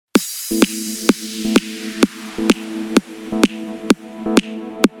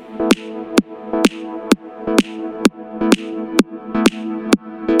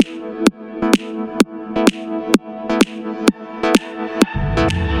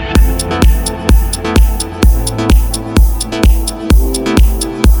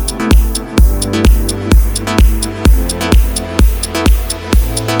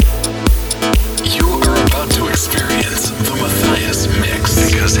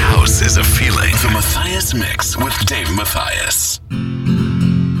house is a feeling. The Matthias Mix with Dave Matthias.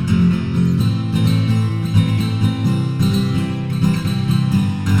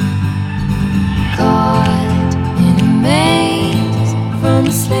 Caught in a maze,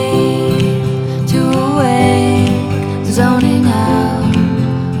 from sleep to awake, zoning out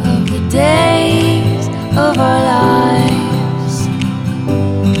of the days of our lives.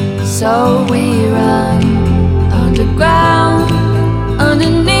 So we run underground,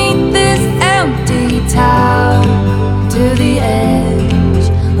 underneath this empty town, to the edge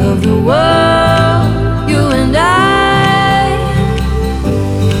of the world, you and I.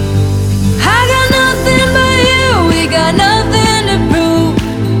 Got nothing but you, we got nothing to prove,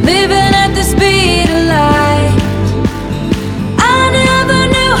 living at the speed of light. I never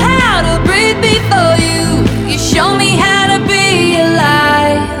knew how to breathe before you, you show me how to be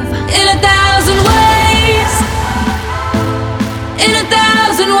alive. In 1,000 ways, in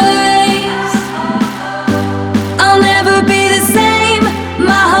 1,000 ways, I'll never be the same,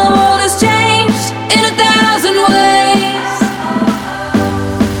 my whole world has changed. In 1,000 ways,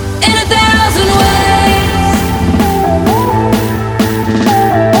 in 1,000 ways.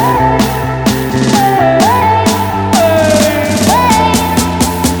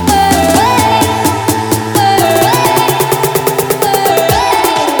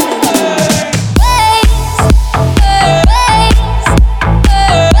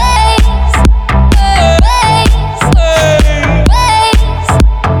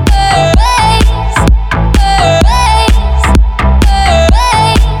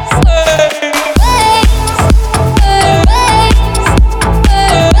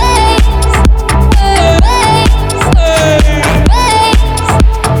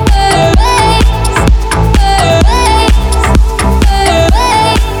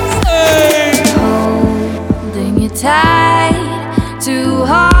 Holding you tight, two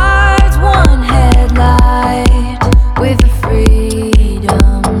hearts, one headlight, with the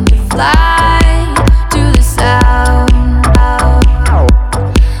freedom to fly to the sound.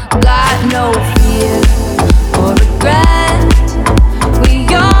 Got no fear or regret, we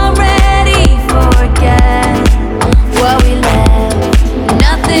already forget what we left,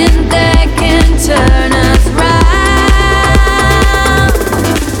 nothing that can turn us round.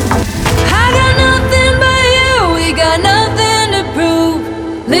 I got nothing but you, we got nothing to prove,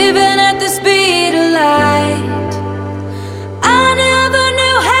 living at the speed of light. I never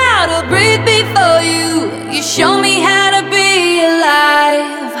knew how to breathe before you, you show me how to be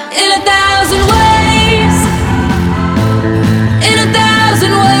alive. In 1,000 ways, in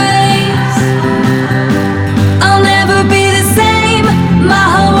 1,000 ways, I'll never be the same, my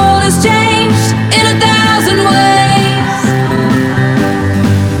whole world has changed. In 1,000 ways,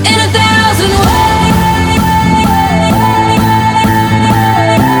 in 1,000 ways.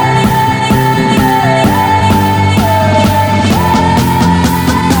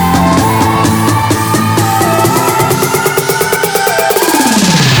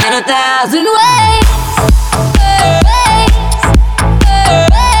 In 1,000 ways.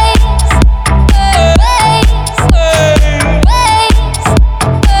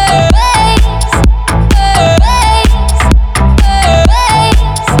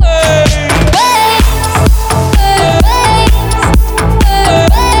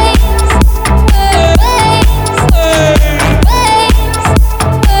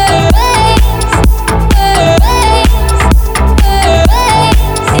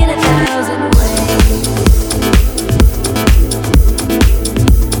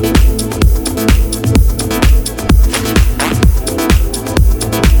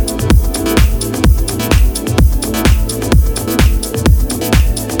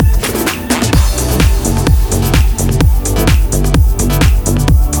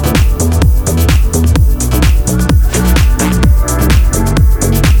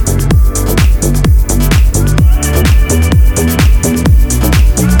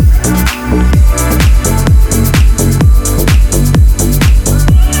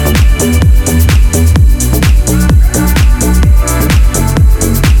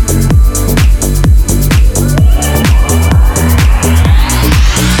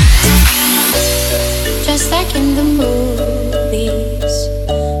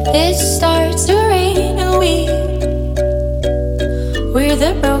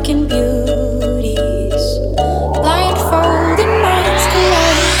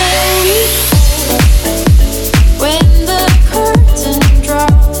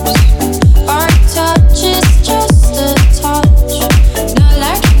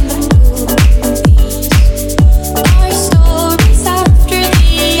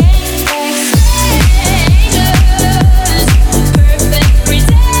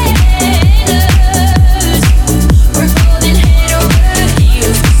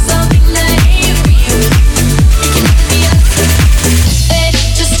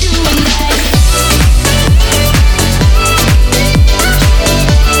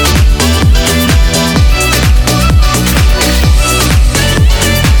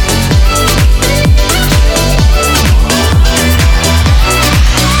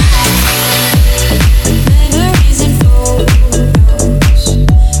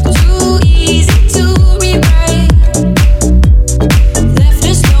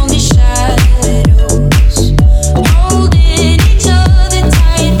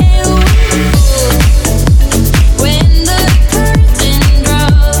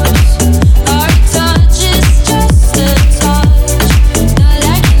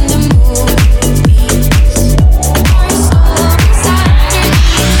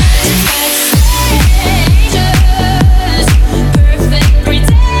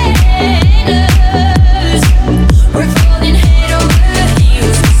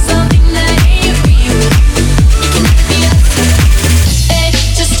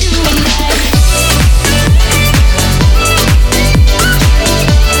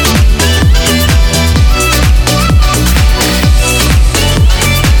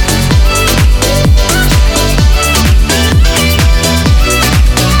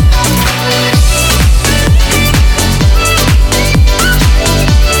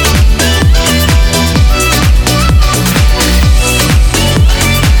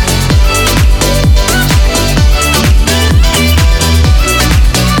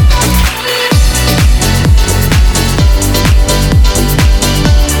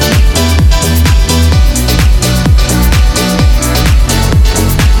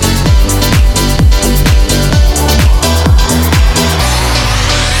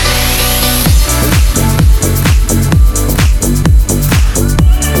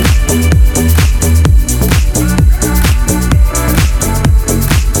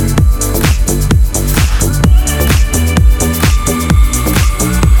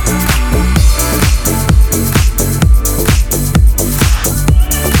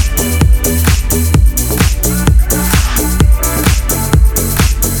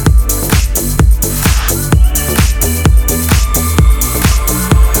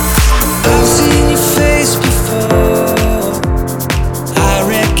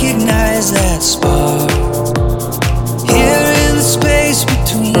 recognize that spark. Here in the space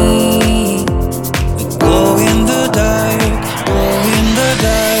between, we glow in the dark, glow in the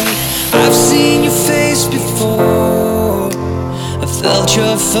dark. I've seen your face before, I felt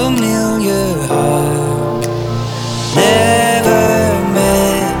your familiar heart. Never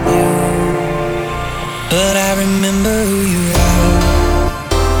met you, but I remember who you are.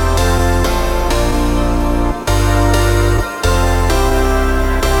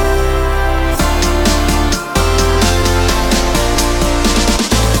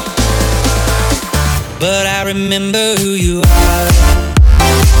 But I remember who you are.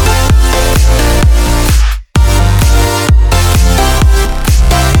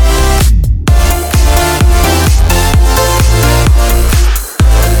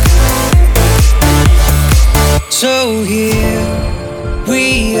 So here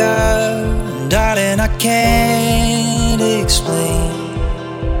we are, darling, I can't explain.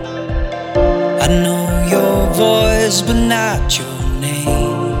 I know your voice, but not your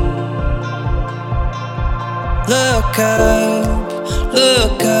name. Look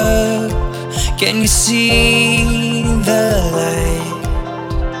up, can you see the light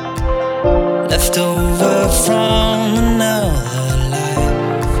left over from another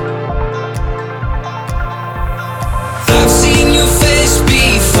life? I've seen your face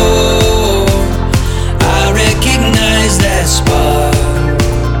before, I recognize that spark.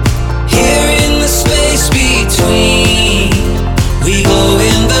 Here in the space between, we glow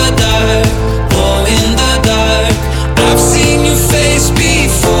in the dark, glow in the dark. I've seen your face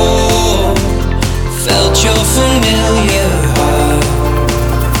before, felt your familiar heart.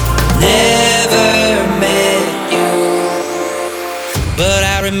 Never met you, but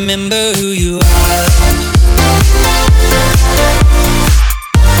I remember who you are.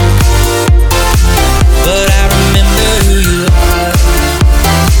 But I remember who you are.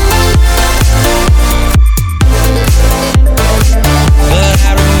 But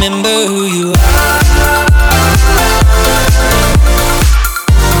I remember who you are.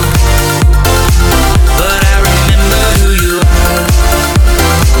 But I remember who you are.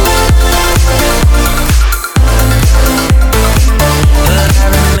 But I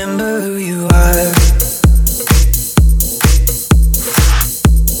remember who you are.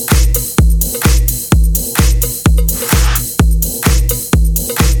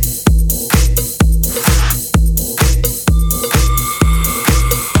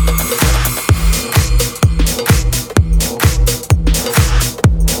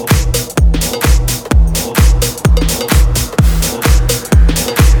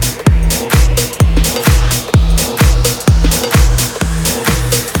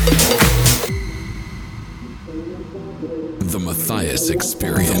 The Matthias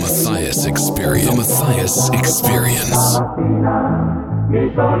Experience. The Matthias Experience. The Matthias Experience.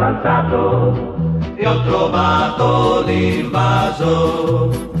 Mi sono alzato e ho trovato l'invaso.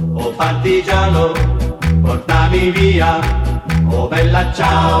 Oh partigiano, portami via. Oh bella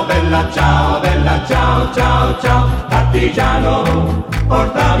ciao, bella ciao, bella ciao, ciao, ciao. Partigiano,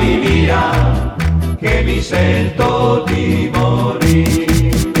 portami via, che mi sento di morire.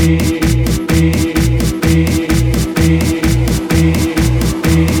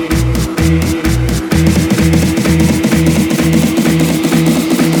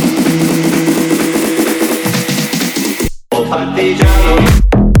 Partigiano,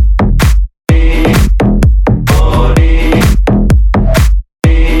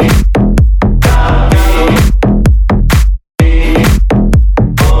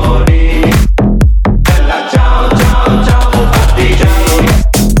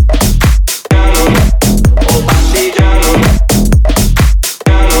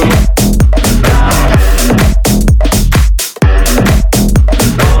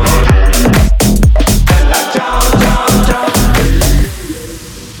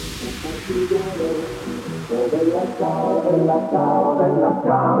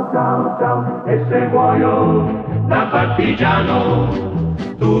 e se muoio da partigiano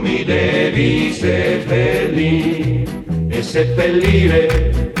tu mi devi seppellire e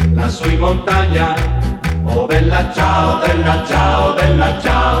seppellire lassù in montagna. Oh bella ciao, bella ciao, bella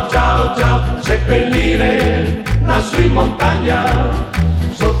ciao, ciao, ciao. Seppellire lassù in montagna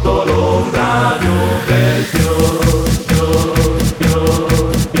sotto l'ombra di un bel fiore.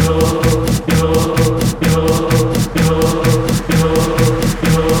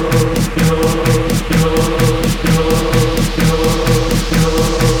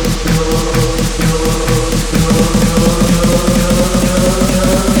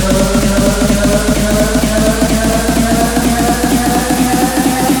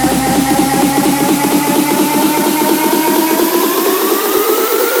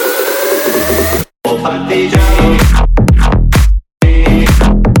 oh partigiano.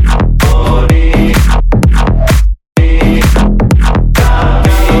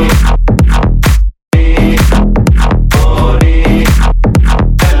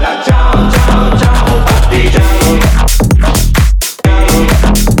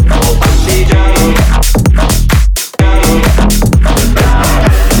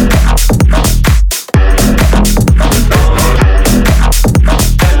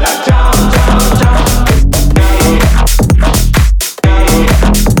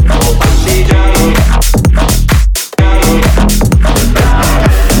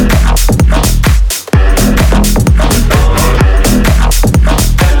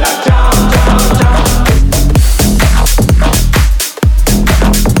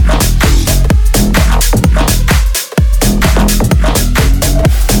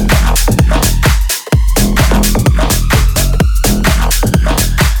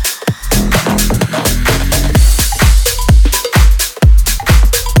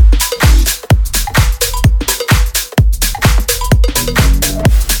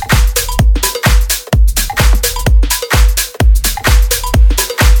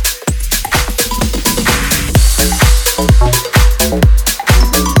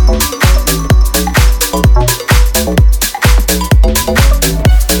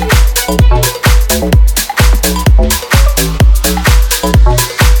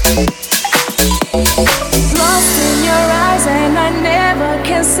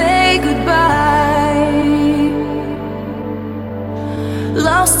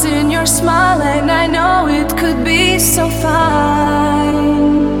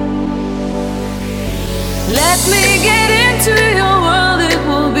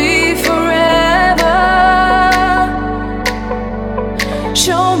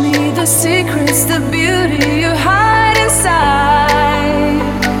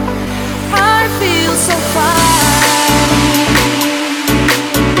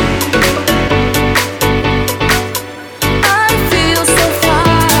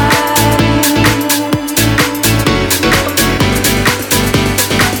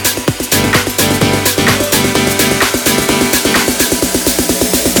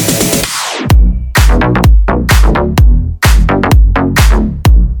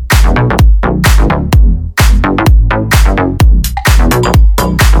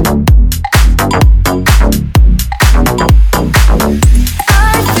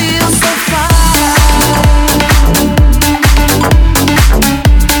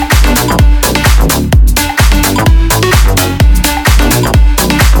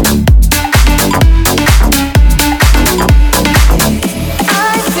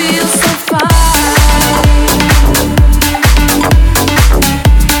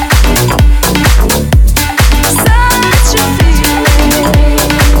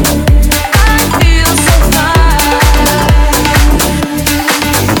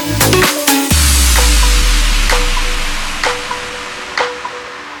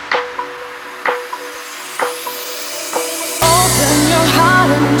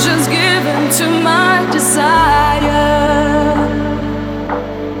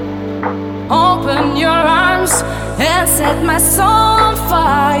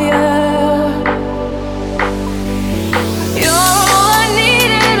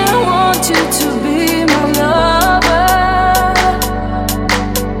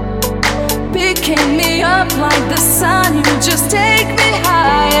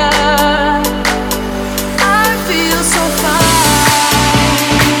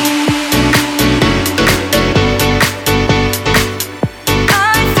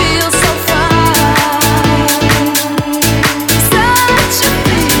 Such a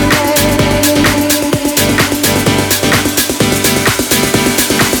feeling.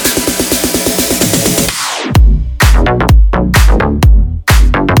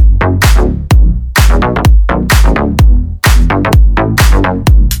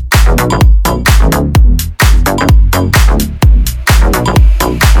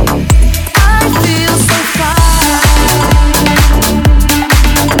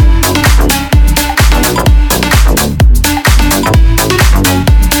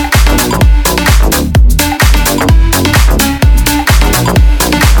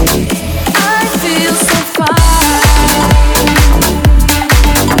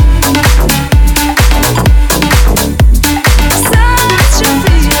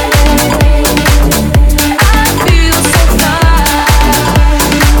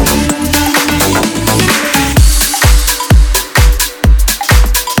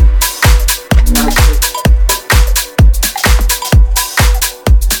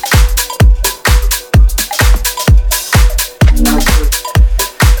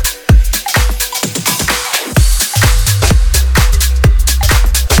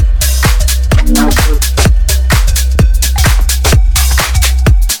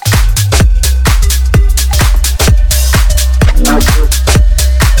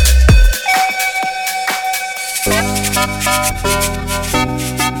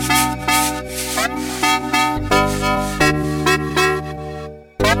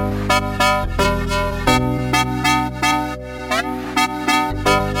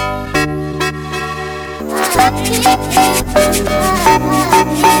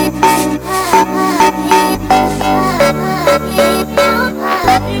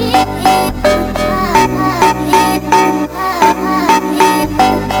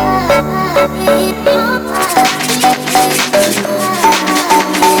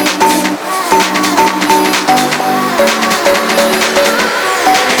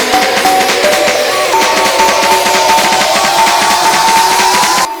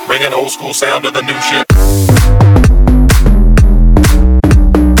 Sound of the new shit.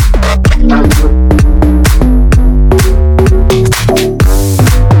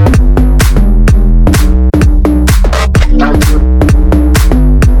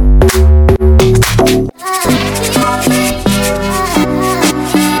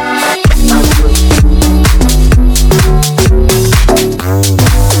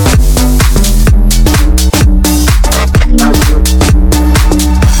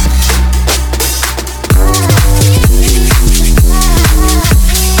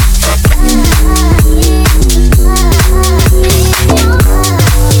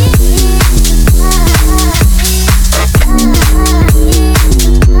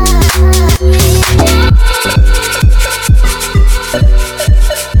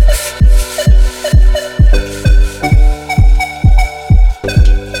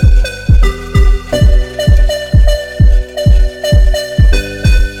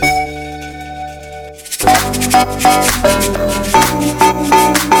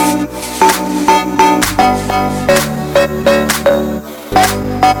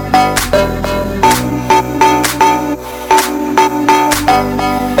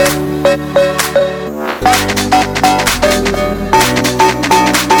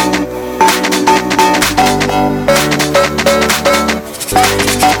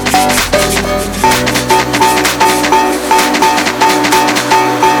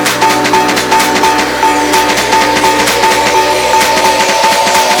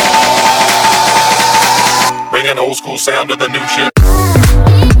 Old school sound of the new shit.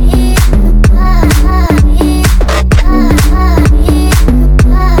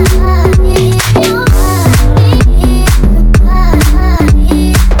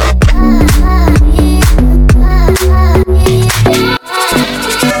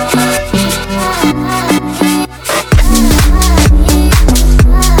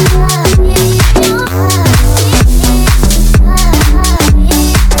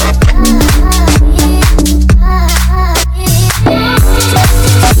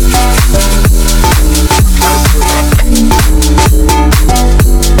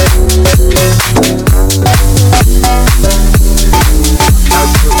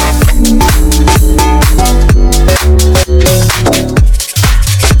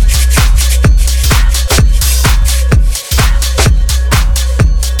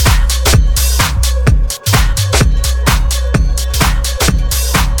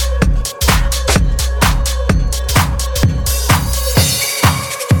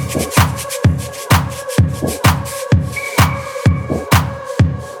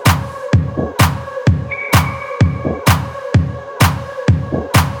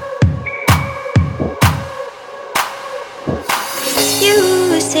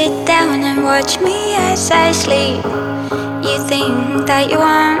 sit down and watch me as I sleep. You think that you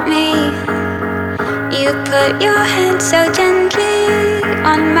want me. You put your hand so gently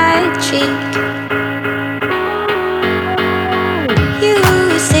on my cheek. You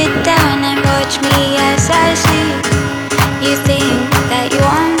sit down and watch me as I sleep. You think that you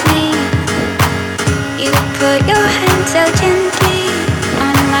want me. You put your hand so gently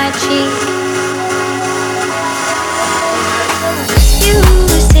on my cheek. You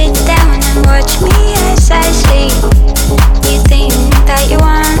sit down and watch me as I sleep. You think that you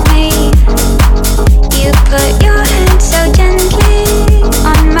want me. You put your hand so gently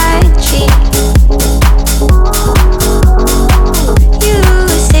on my cheek. You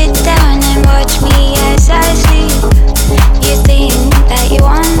sit down and watch me as I sleep. You think that you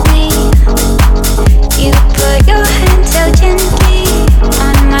want me. You put your hand so gently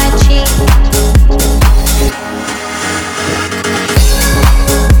on my cheek.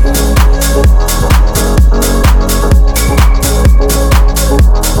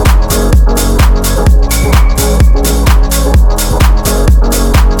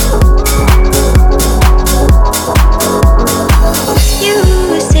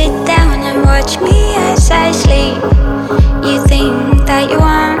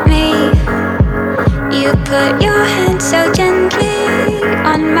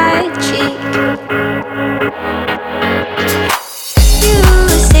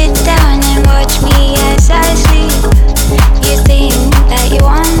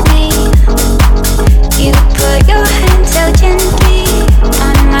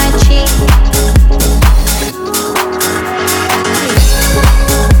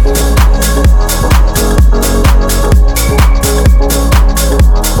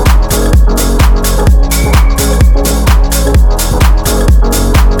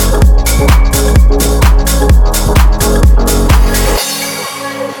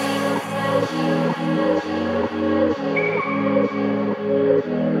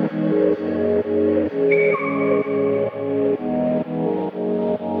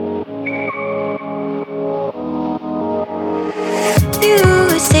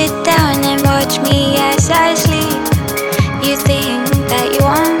 that you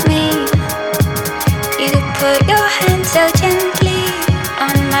want me. You put your hand so gently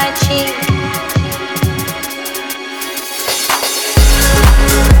on my cheek.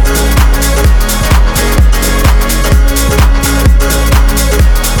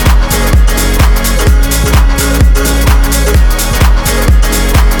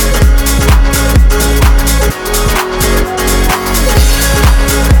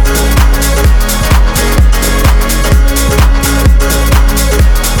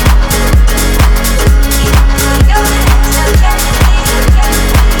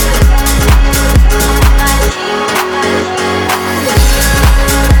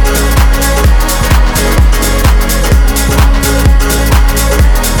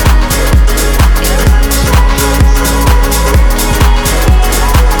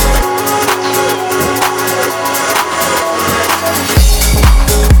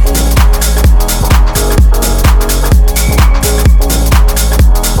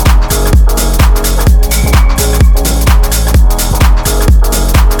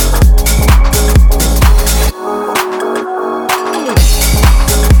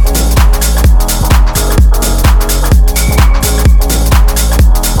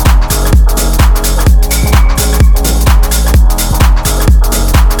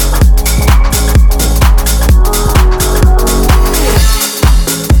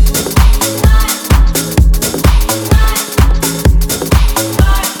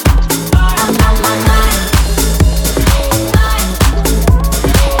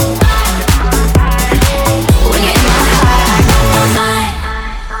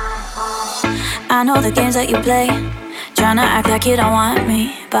 I know the games that you play, tryna act like you don't want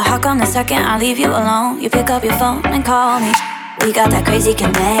me. But how come the second I leave you alone, you pick up your phone and call me? We got that crazy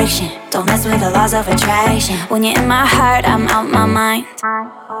connection, don't mess with the laws of attraction. When you're in my heart, I'm out my mind.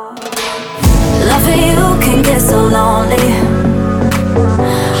 Love for you can get so lonely,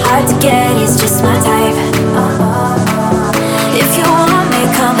 hard to get, it's just my type. If you want me,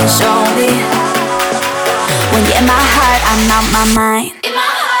 come and show me. When you're in my heart, I'm out my mind. In my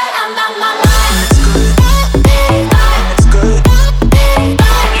heart, I'm out my mind.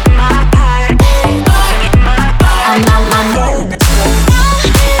 I'm out my mind.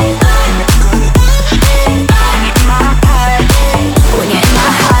 When you're in my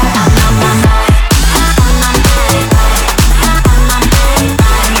heart, I'm out my mind. I'm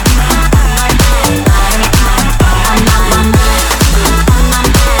out my mind.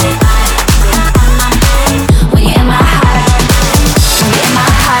 When you're in my heart, when you're in my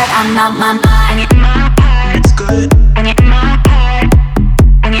heart, I'm out my mind. It's good. When you're in my heart,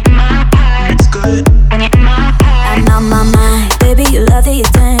 when you're in my heart, it's good. When you're in my heart. I'm out my mind. Baby, you love the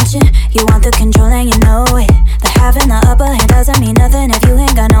attention, you want the control and you know it. But having the upper hand doesn't mean nothing if you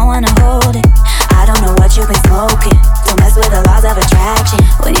ain't got no one to hold it. I don't know what you've been smoking, don't mess with the laws of attraction.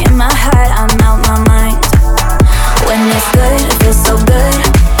 When you're in my heart, I'm out my mind. When it's good, it feels so good,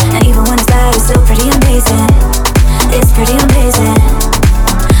 and even when it's bad, it's still pretty amazing. It's pretty amazing.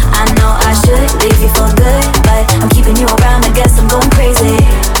 I know I should leave you for good, but I'm keeping you around, I guess I'm going crazy.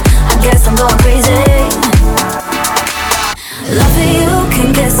 I guess I'm going crazy. Love for you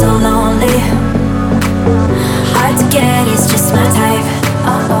can get so lonely, hard to get, it's just my type.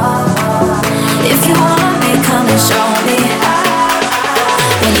 If you want me, come and show me.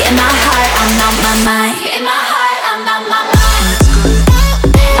 When you're in my heart, I'm out my mind. You're in my heart, I'm out my mind.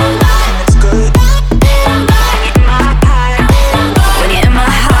 It's good. When you're in my heart, I'm out my mind. When you're in my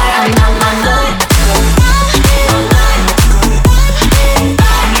heart, I'm out my mind.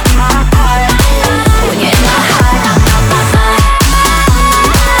 When you're in my heart,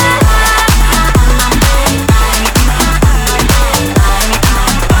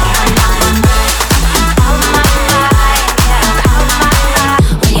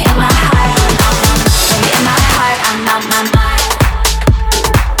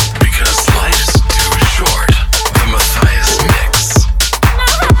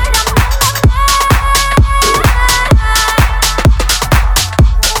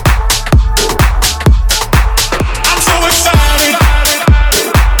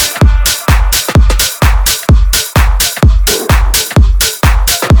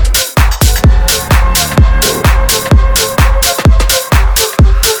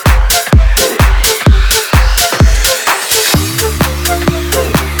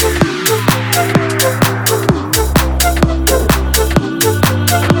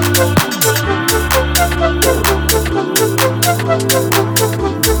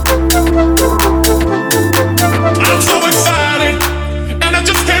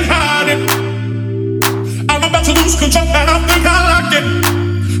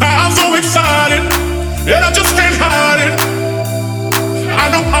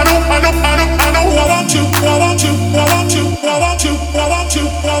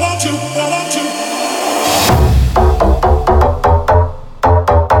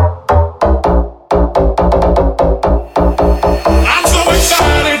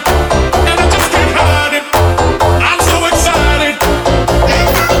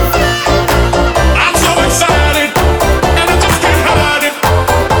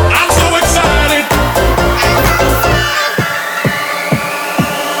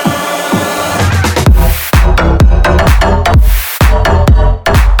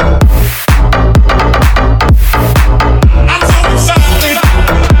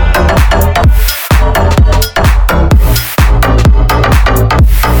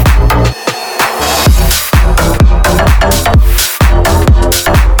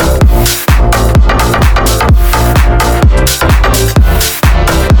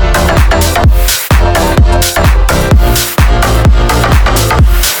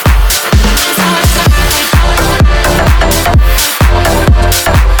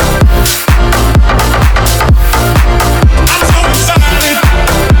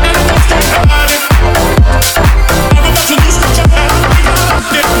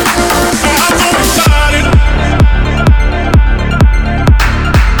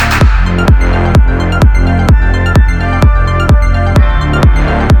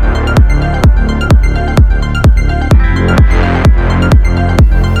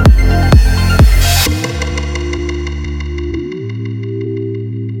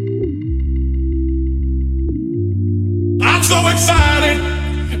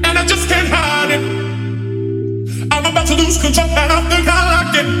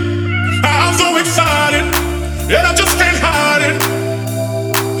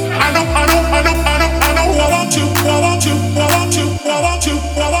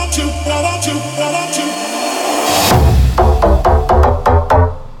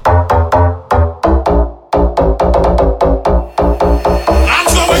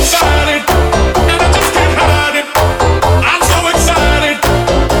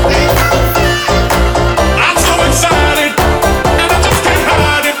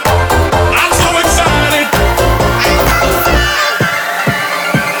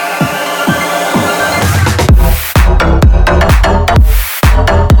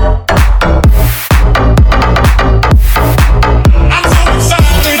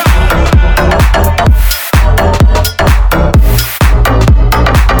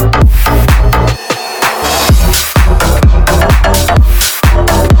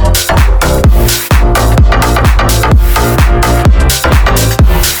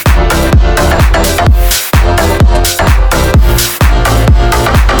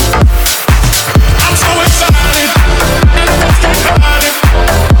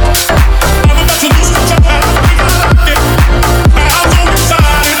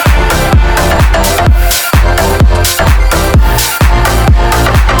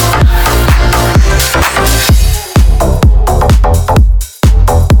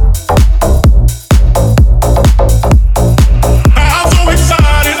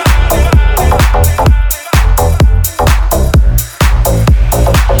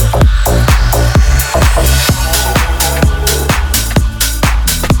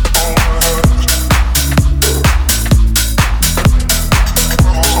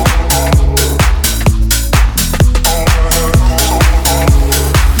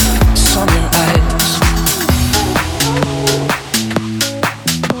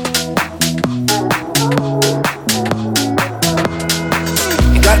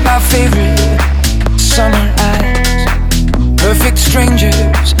 my favorite summer eyes. Perfect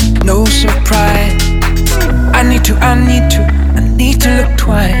strangers, no surprise. I need to look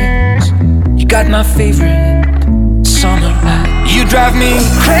twice. You got my favorite summer eyes. You drive me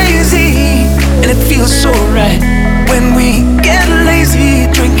crazy, and it feels so right when we get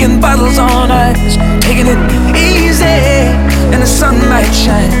lazy, drinking bottles on ice, taking it easy, and the sun might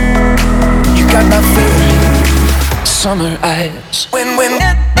shine. You got my favorite summer eyes. When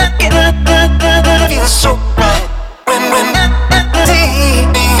it feels so right, when the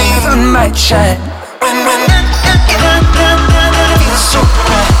sun might shine. When it feels so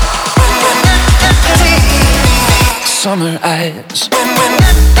right, when summer eyes. When it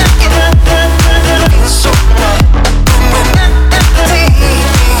feels so right, when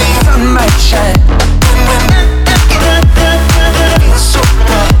the sun might shine. When it feels so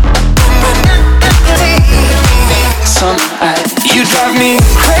right, when summer eyes. You drive me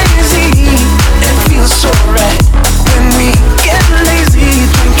crazy, it feels so right when we get lazy,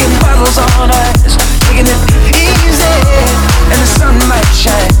 drinking bottles on ice, taking it easy, and the sun might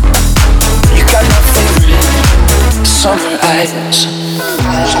shine. You got my favorite summer eyes.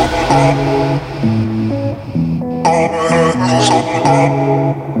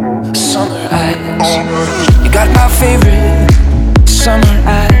 Summer eyes. You got my favorite summer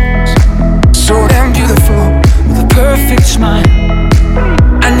eyes. So damn beautiful, with a perfect smile.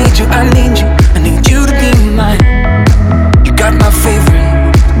 I need you to be mine. You got my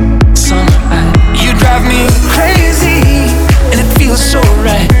favorite summer eyes. You drive me crazy, and it feels so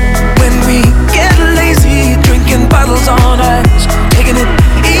right when we get lazy, drinking bottles on ice, taking it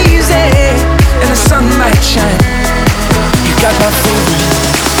easy, and the sun might shine. You got my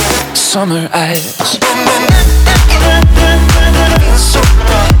favorite summer eyes. When it feels so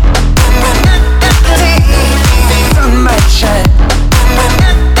right, the sun might shine.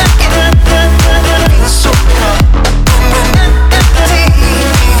 Summer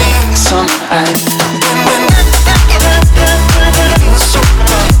eyes.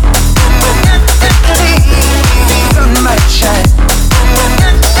 Sun might shine.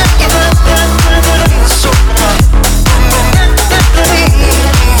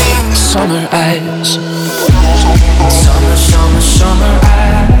 Summer eyes. Summer, summer, summer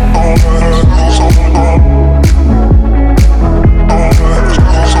eyes.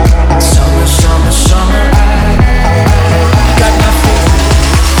 Summer, summer, summer eyes. Got my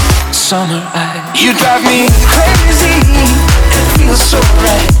favorite summer eyes. You drive me crazy, it feels so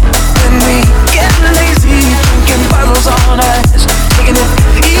right when we get lazy, drinking bottles on ice, taking it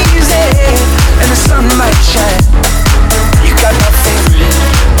easy, and the sun might shine. You got my favorite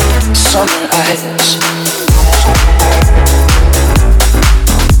summer eyes.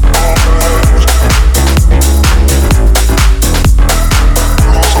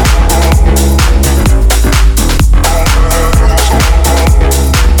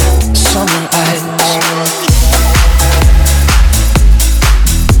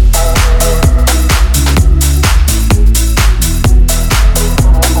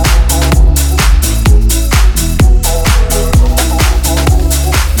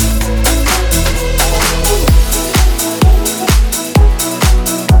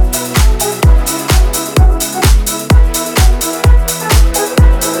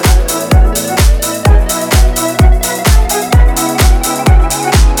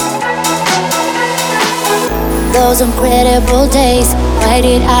 Those incredible days, why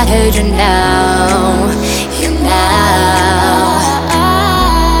did I hurt you now? You now.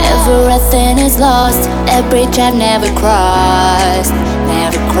 Everything is lost, that bridge I've never crossed,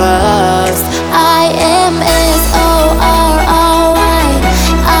 never crossed. I am S-O-R-R-Y.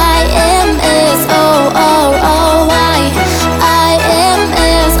 I am S-O-R-R-Y. I am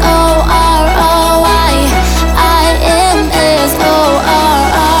S-O-R-R-Y. I am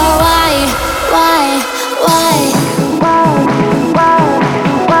S-O-R-R-Y. Why?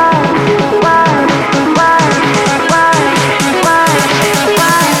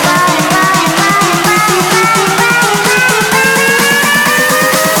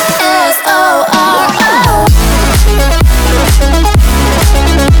 S-O-R-R.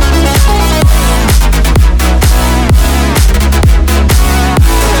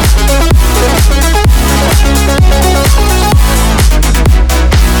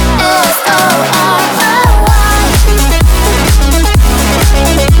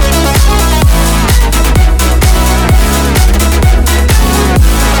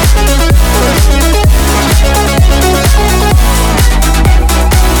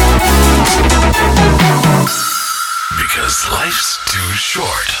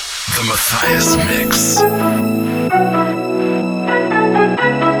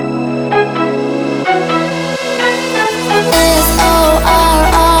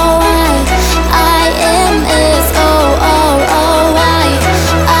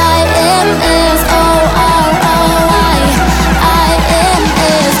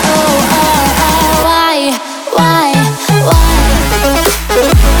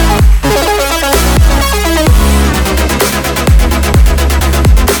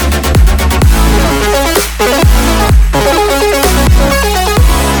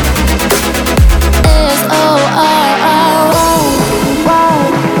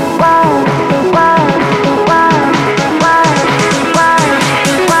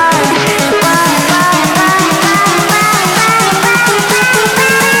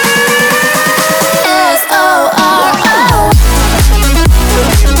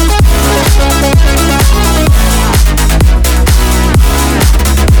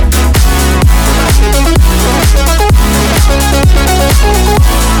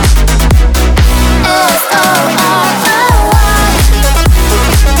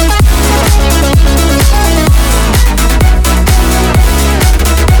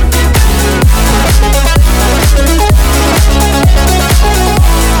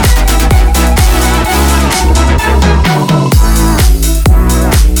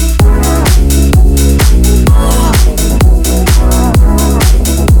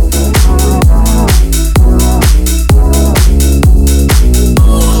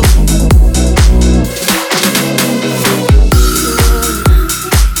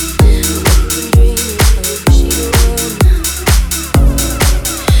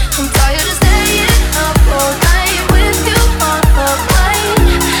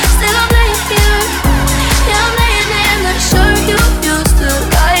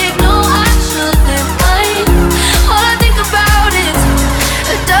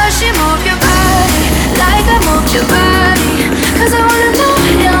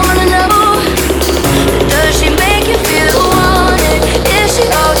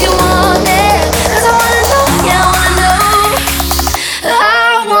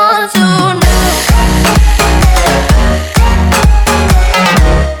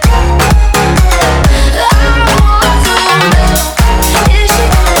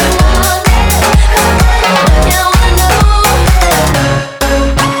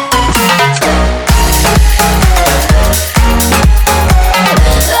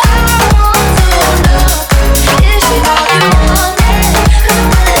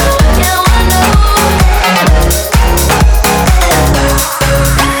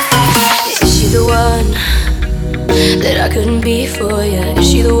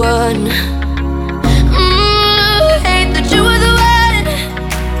 one. Hate that you were the one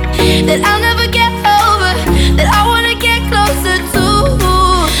that I'll never get over, that I wanna get closer to.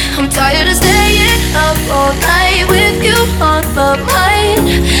 I'm tired of staying up all night with you on my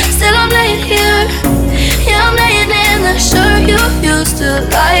mind. Still I'm laying here, yeah, I'm laying in the shirt you used to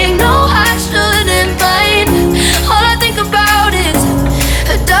like. No, I shouldn't mind. All I think about is,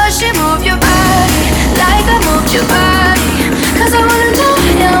 does she move your body like I moved your body? Cause I wanna know,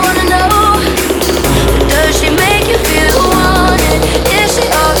 yeah, I wanna know. Does she make you feel wanted? Is she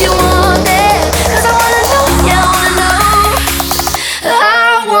all you wanted? Cause I wanna know, yeah, I wanna know.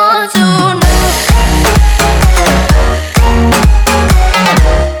 I want to know.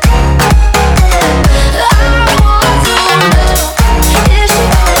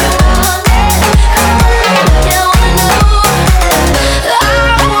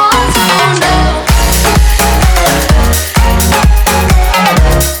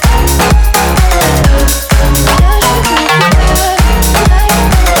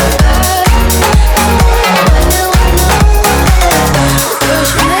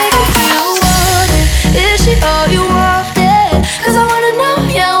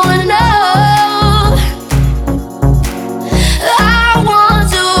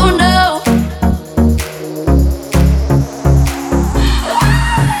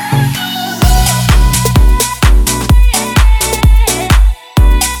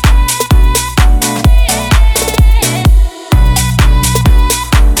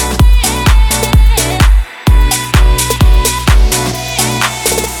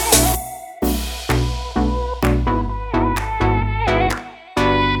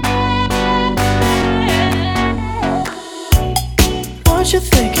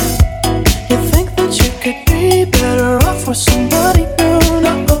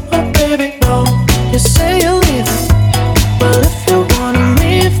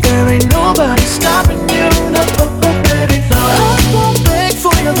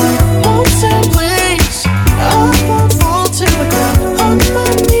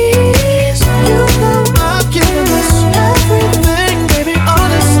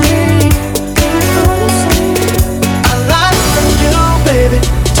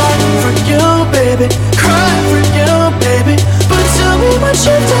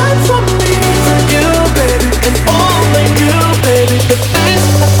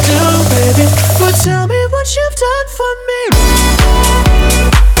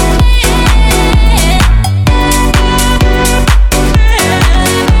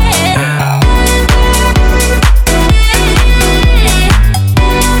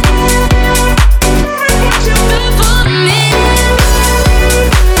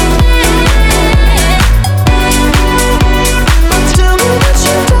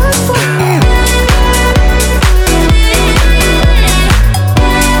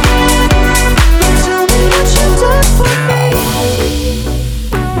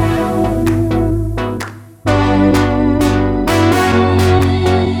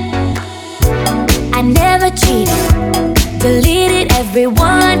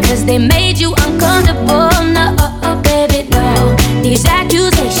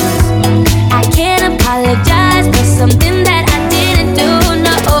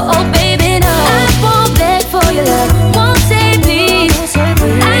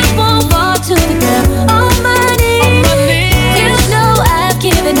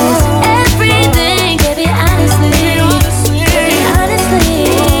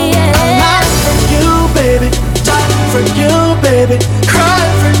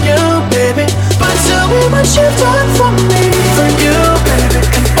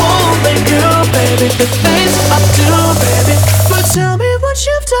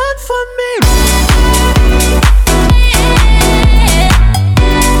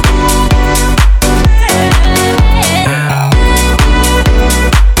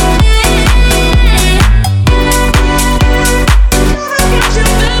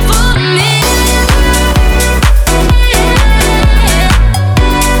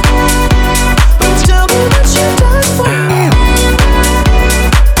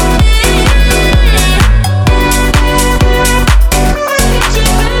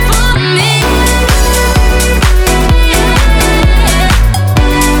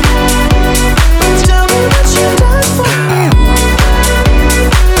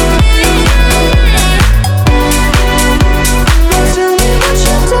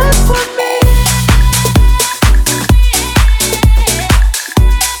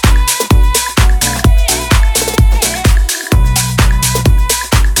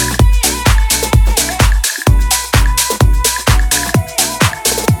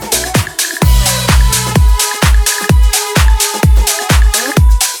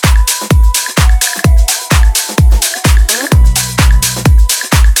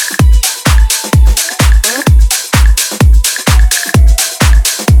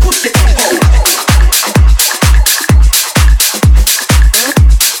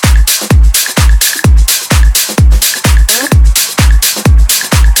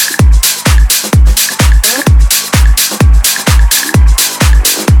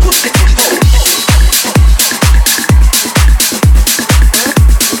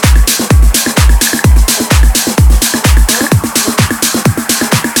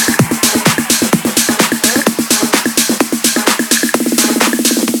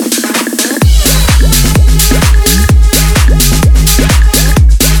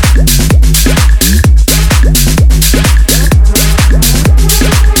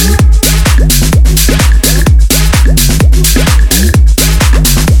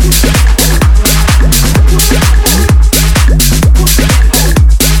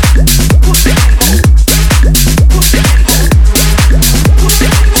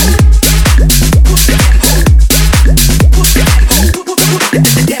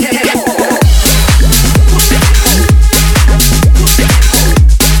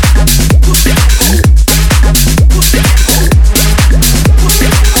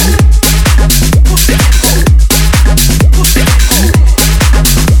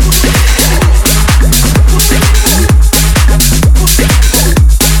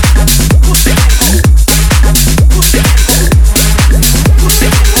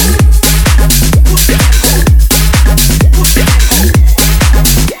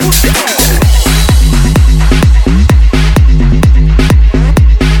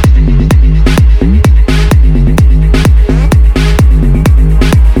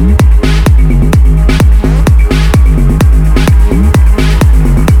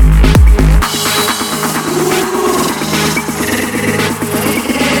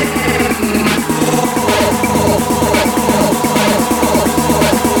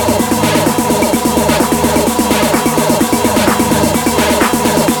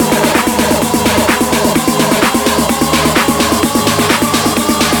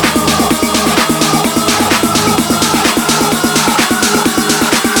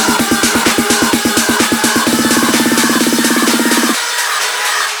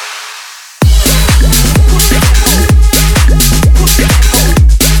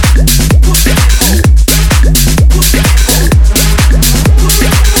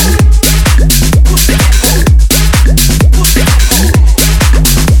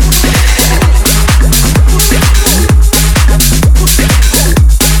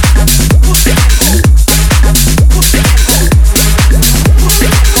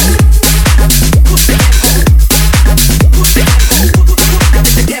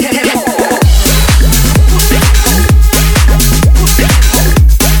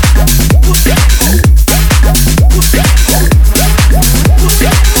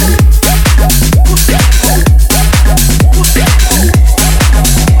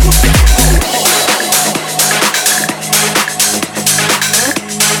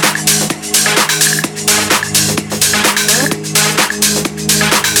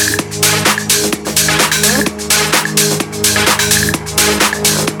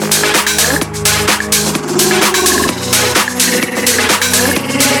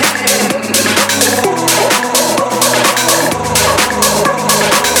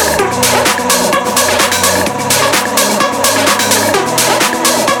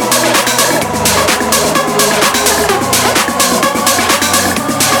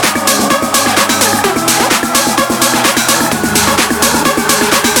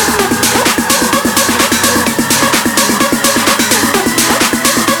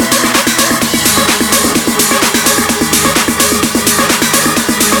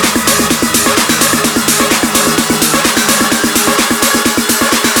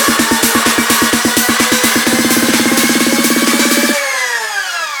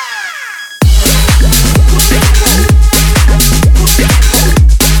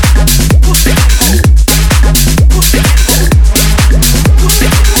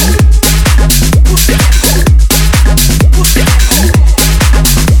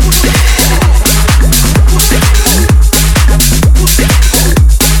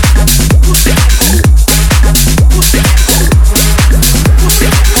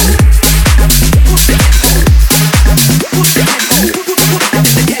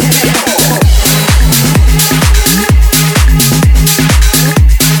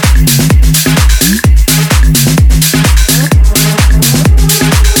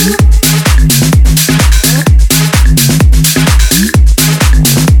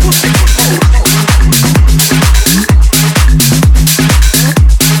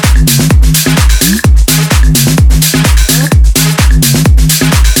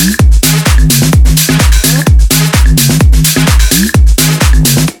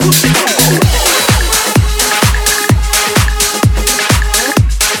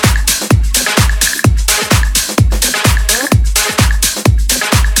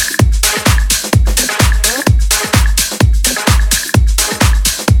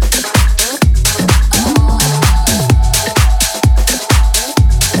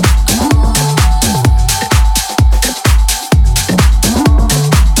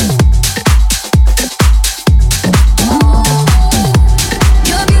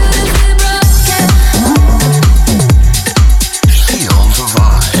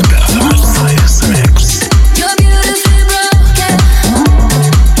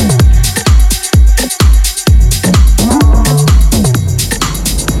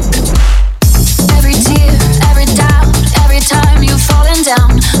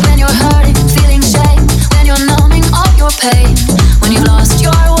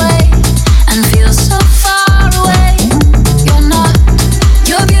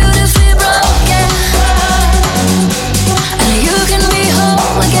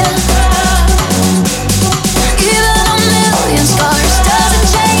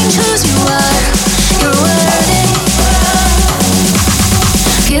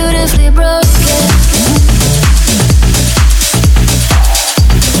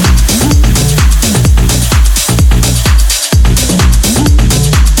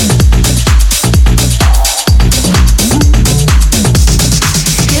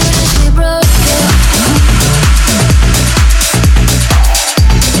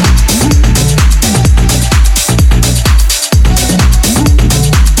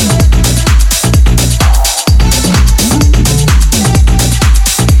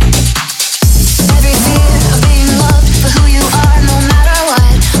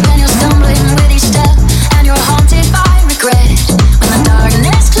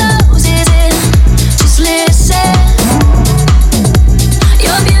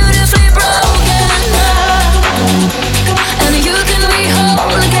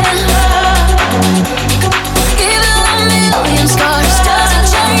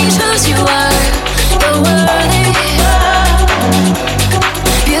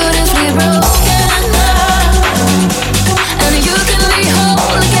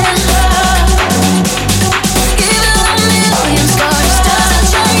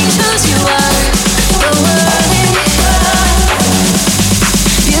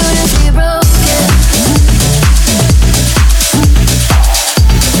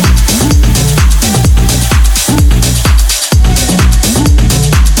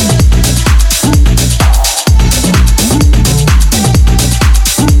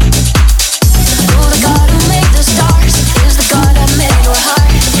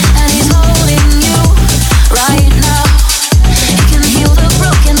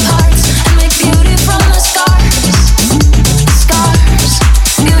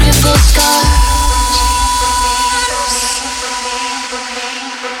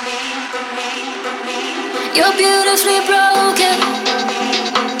 You're beautifully broken.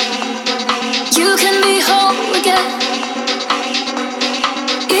 You can be whole again.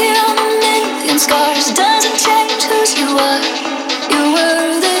 Even a million scars doesn't change who you are. You're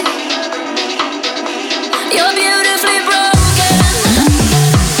worthy. You're beautifully broken,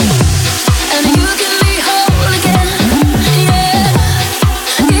 and you can be whole again. Yeah.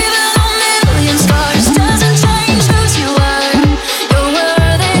 Even a million scars doesn't change who you are. You're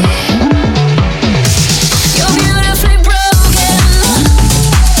worthy. You're beautifully broken.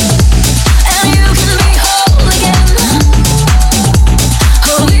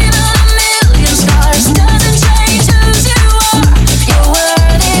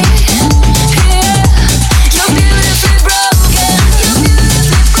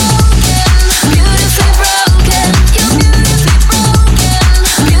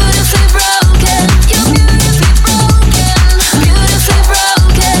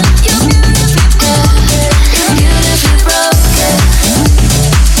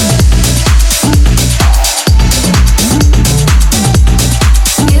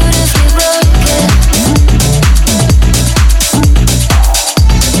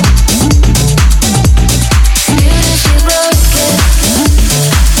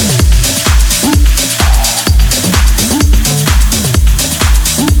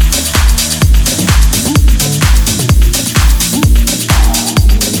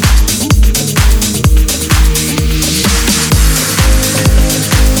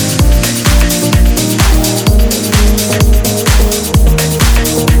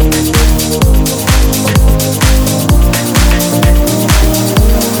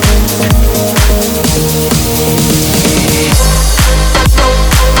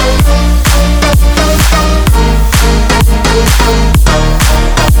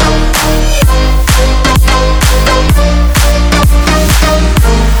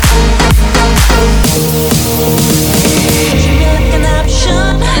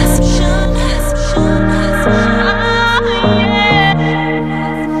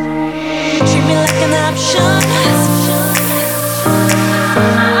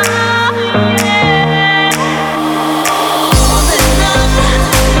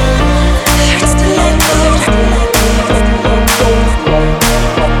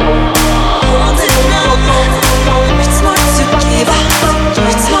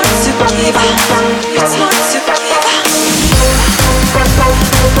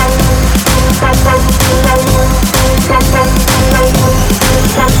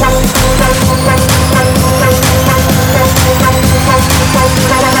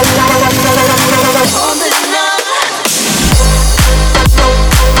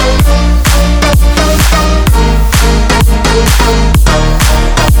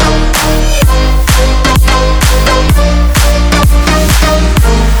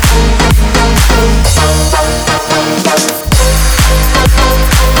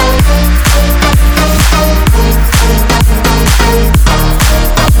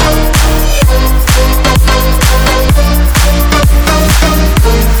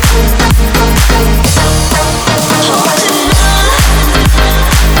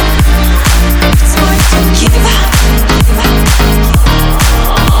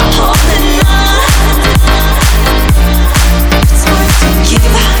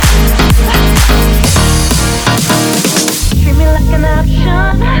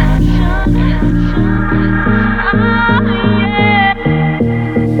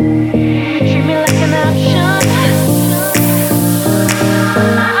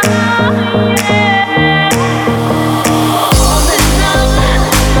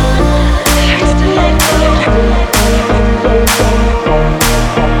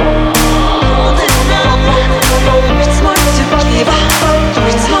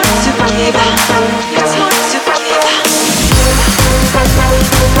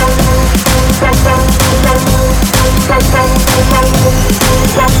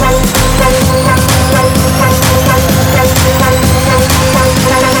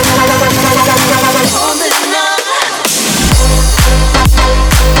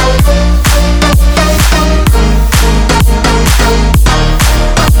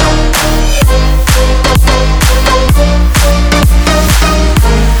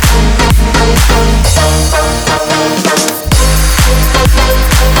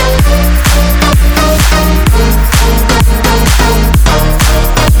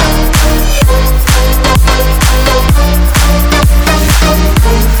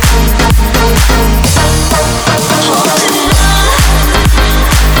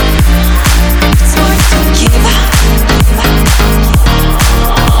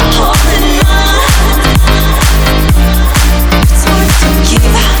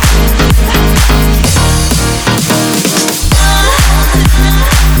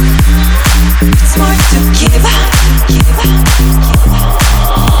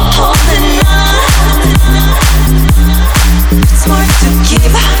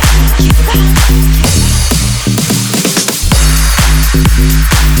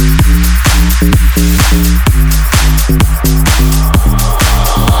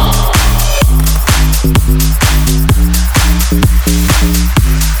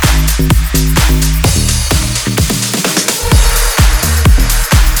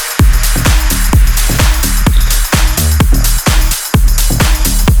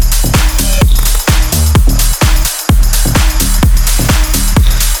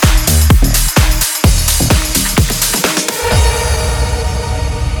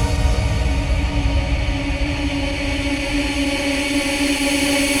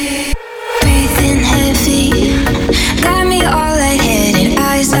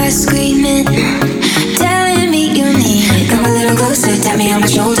 me on my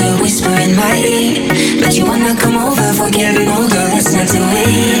shoulder, whisper in my ear that you wanna come over, for getting older, let's not do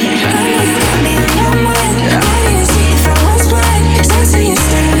it. I know you got me on your mind, I didn't see if I was blind, since you're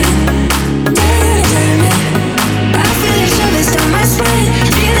staring, damn it. I feel your shivers down my spine,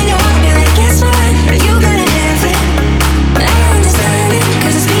 feeling your heart be like it's mine. Are you gonna have it? I understand it,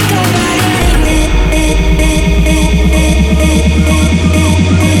 'cause I speak about it.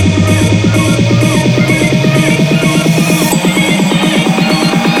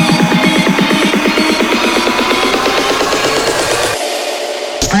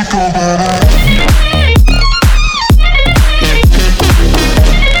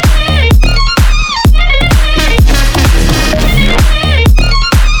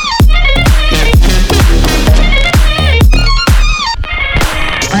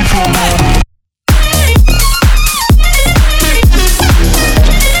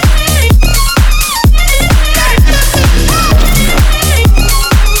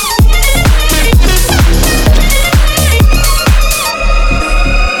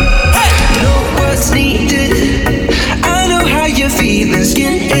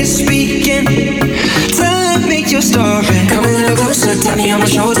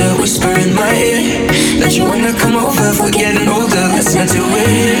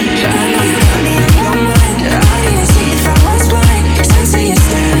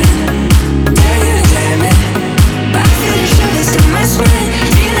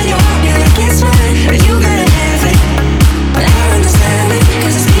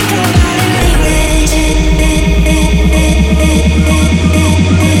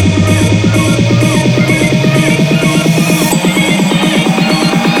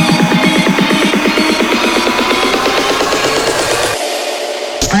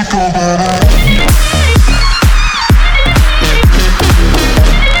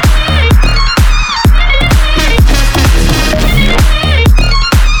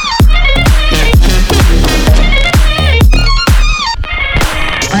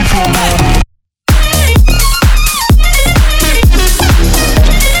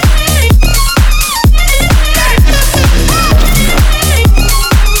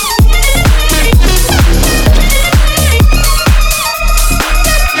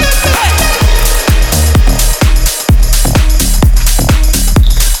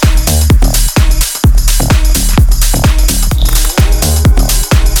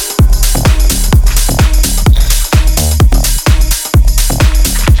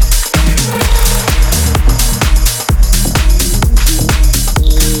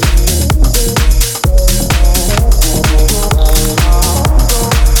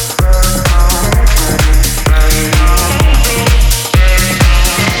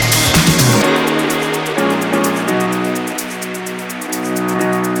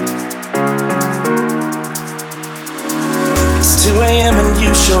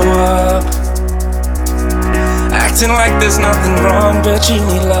 But you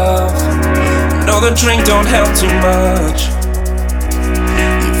need love. No, the drink don't help too much.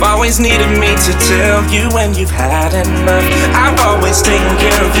 You've always needed me to tell you when you've had enough. I've always taken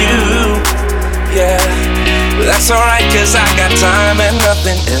care of you, yeah. But that's alright, 'cause I got time and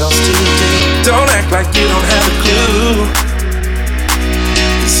nothing else to do. Don't act like you don't have a clue,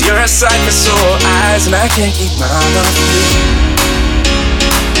 'cause you're a sight for sore eyes, and I can't keep mine off you.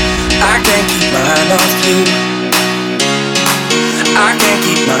 I can't keep mine off you. I can't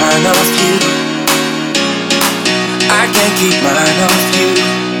keep mine off you. I can't keep mine off you.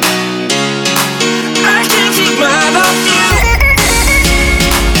 I can't keep mine off you.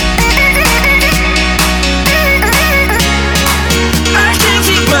 I can't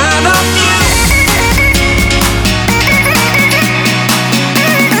keep mine off you.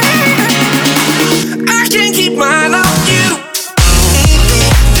 I can't keep mine off you.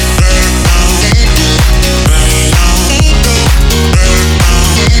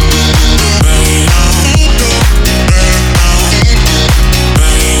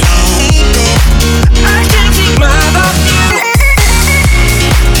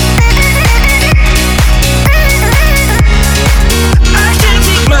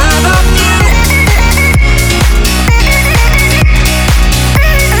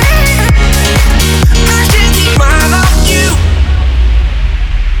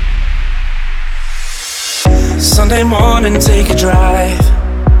 Sunday morning, take a drive.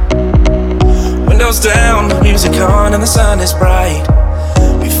 Windows down, music on, and the sun is bright.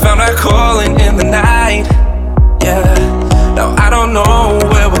 We found our calling in the night, yeah. Now I don't know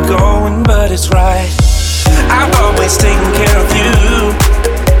where we're going, but it's right. I've always taken care of you,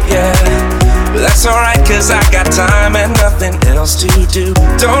 yeah. But that's alright, 'cause I got time and nothing else to do.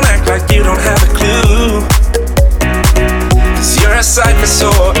 Don't act like you don't have a clue, 'cause you're a sight for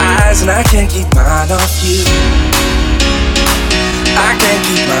and I can't keep mine off you. I can't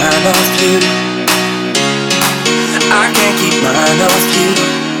keep mine off you. I can't keep mine off you.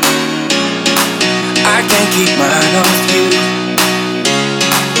 I can't keep mine off you.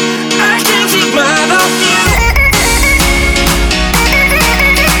 I can't keep mine off you.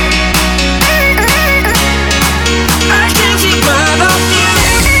 I can't keep mine off you.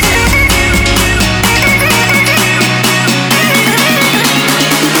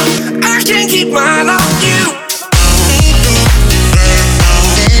 I can't keep mine off you.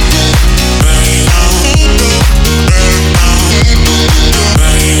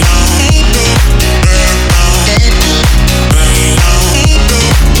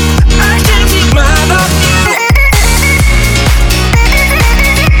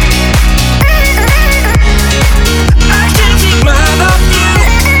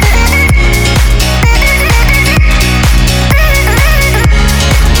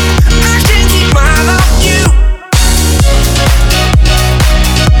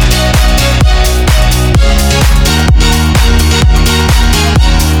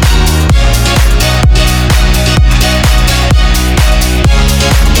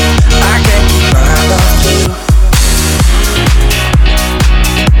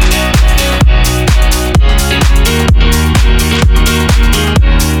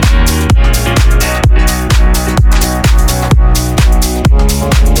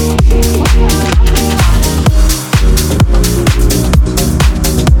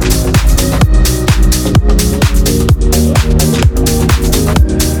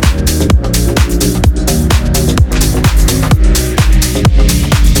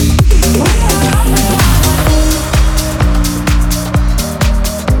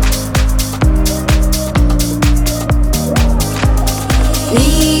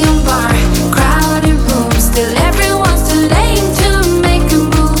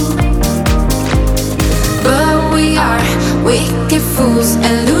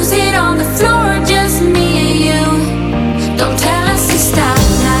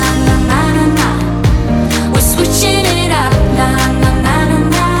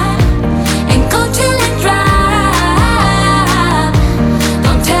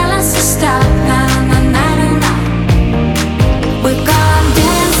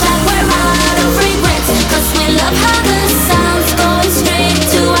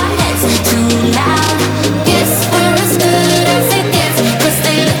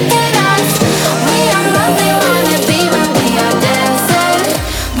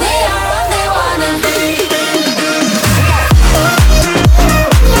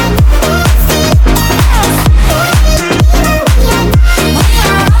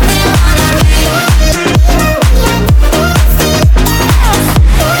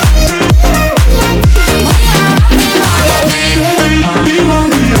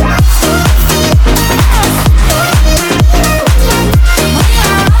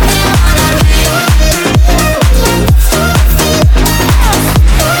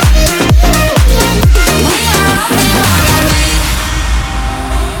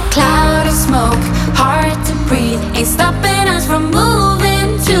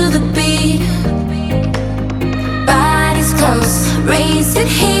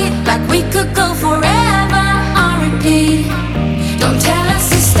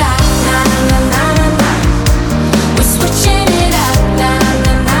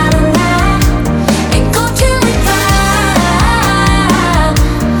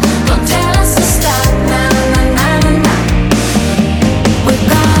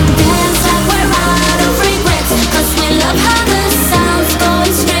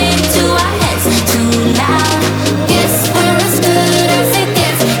 Guess we're as good as it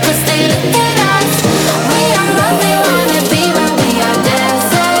gets.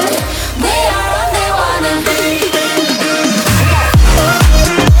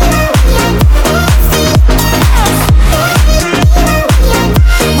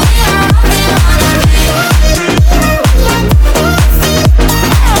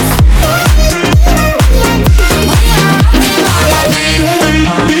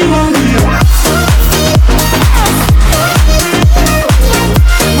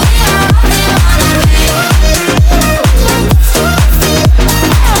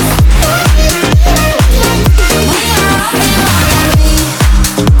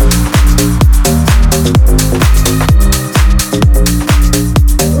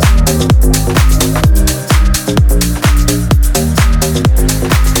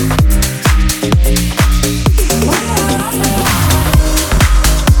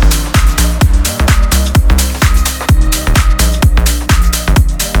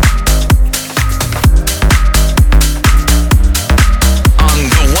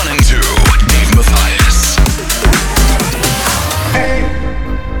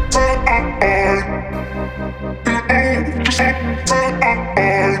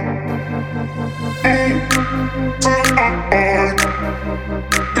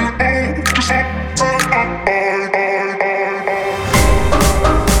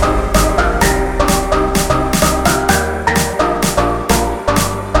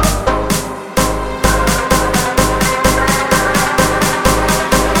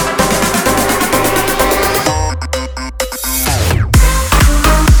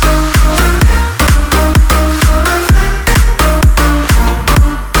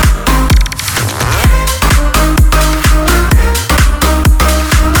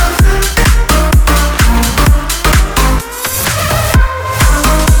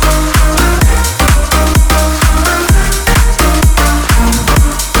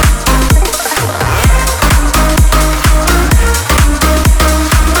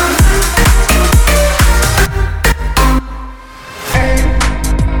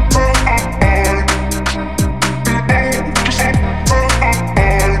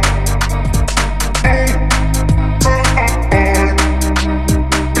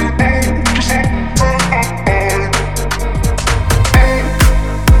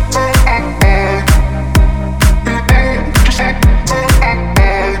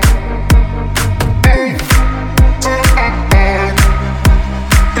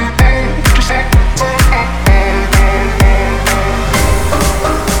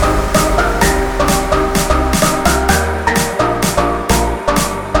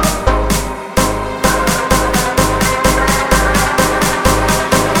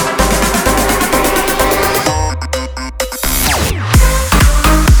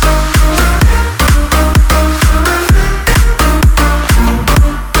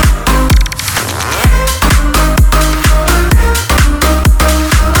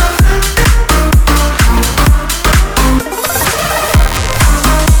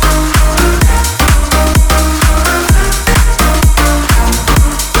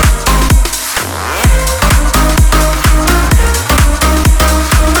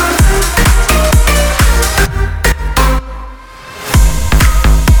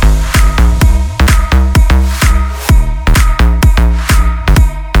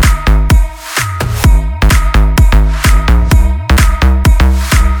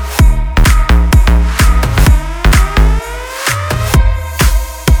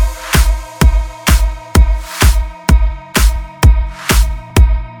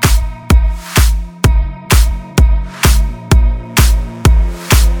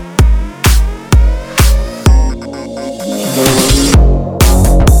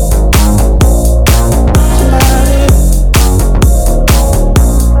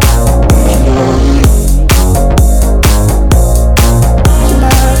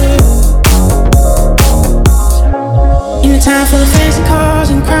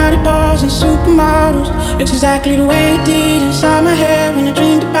 It's exactly the way it did inside my head when I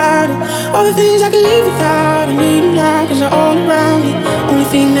dreamed about it. All the things I can live without, I need them now cause they're all around me. Only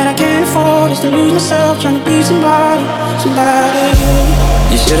thing that I can't afford is to lose myself trying to be somebody.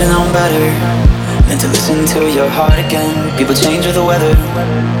 You should've known better than to listen to your heart again. People change with the weather.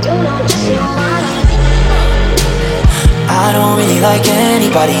 I don't really like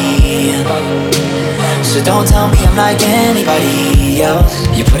anybody, so don't tell me I'm like anybody else.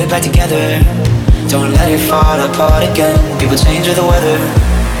 You put it back together, don't let it fall apart again. People change with the weather.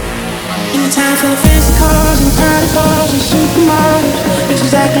 In the time for the fancy cars and private cars and supermodels. It's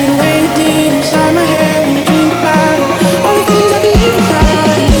exactly the way it did inside my head when I dreamed about it. All the things I can live without,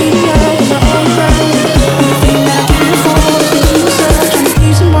 I need them now cause they're all around me. Only thing that I can't afford is to lose myself trying to be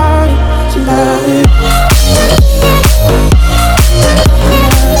somebody, somebody.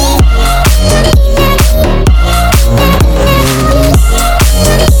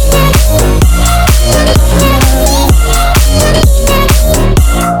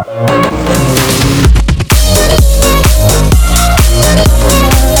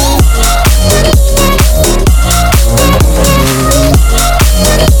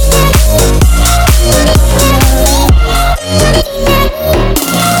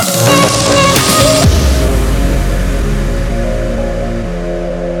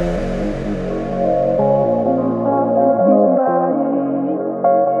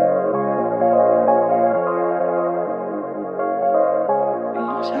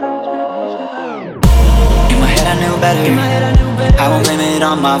 I won't blame it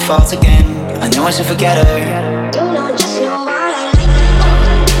on my fault again. I know I should forget her.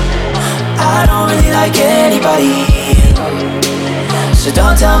 I don't really like anybody, So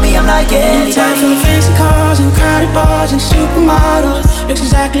don't tell me I'm like anybody. Time for fancy cars and crowded bars and supermodels. Looks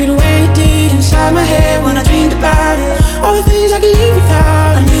exactly the way it did inside my head when I dreamed about it. All the things I can live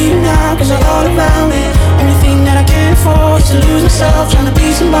without, I need them now cause they're all around me. Everything that I can't afford is to lose myself trying to be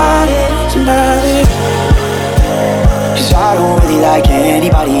somebody, somebody. Cause I don't really like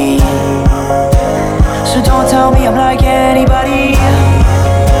anybody. So don't tell me I'm like anybody.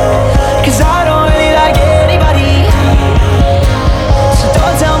 Cause I don't really like anybody. So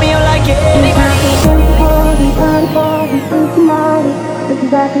don't tell me I'm like anybody. It's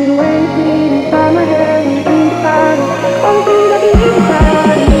exactly the way it did inside my head when I think about it. All the things I can live without,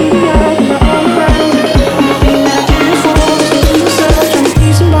 I need them now cause they're all around me. Everything that I can't afford is to lose myself trying to be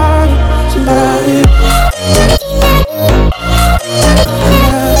somebody, somebody.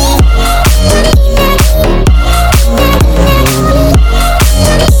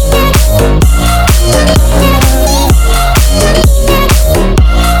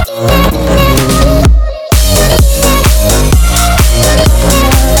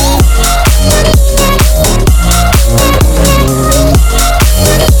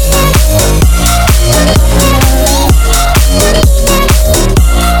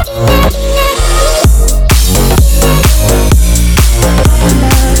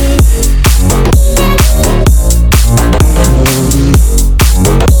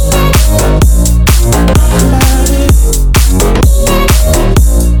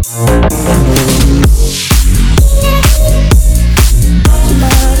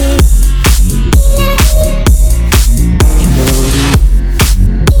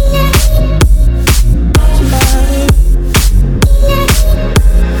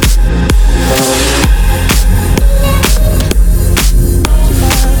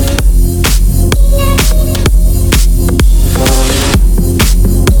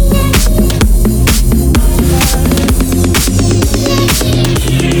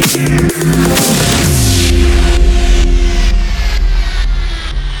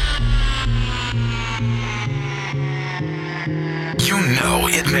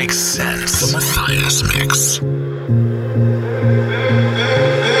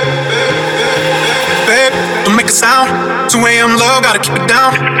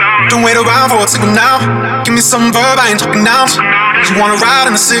 Some verb, I ain't talking nouns. You wanna ride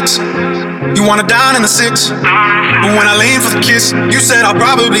in the six, you wanna dine in the six. But when I lean for the kiss, you said I'll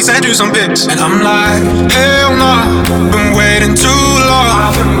probably send you some pics. And I'm like, hell nah, been waiting too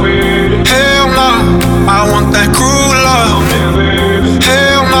long. Hell nah, I want that cruel love.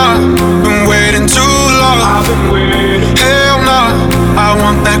 Hell nah, been waiting too long. Hell nah, I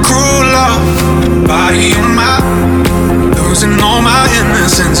want that cruel love. Body on my, losing all my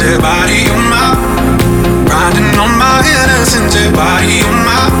innocence. Yeah, body on my, grinding on my innocence, yeah, body on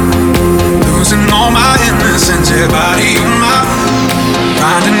my, losing all my innocence, yeah, body on my,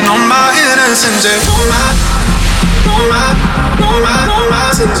 grinding on my innocence, yeah, on my, on my, on my, on my,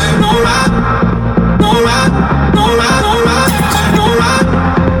 yeah, on my, on my, on my, on my, yeah,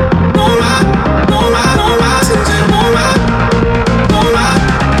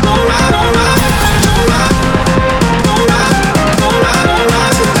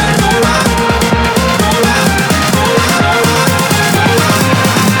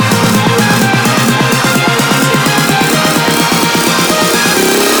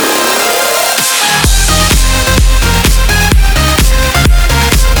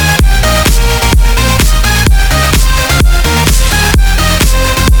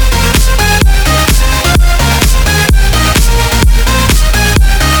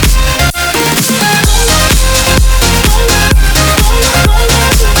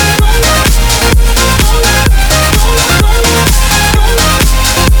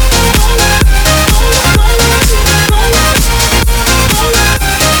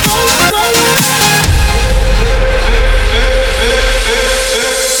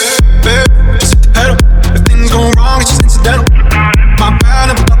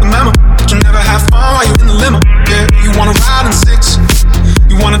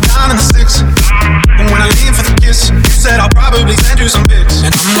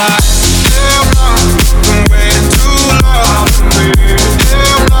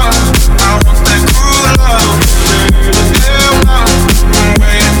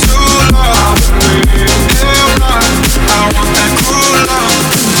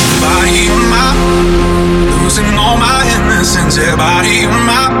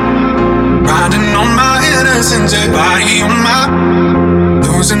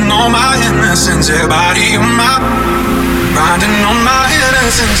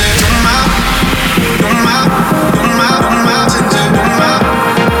 on my, on my, on my, on my, yeah, on my, on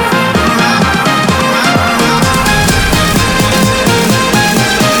my, on my, on my.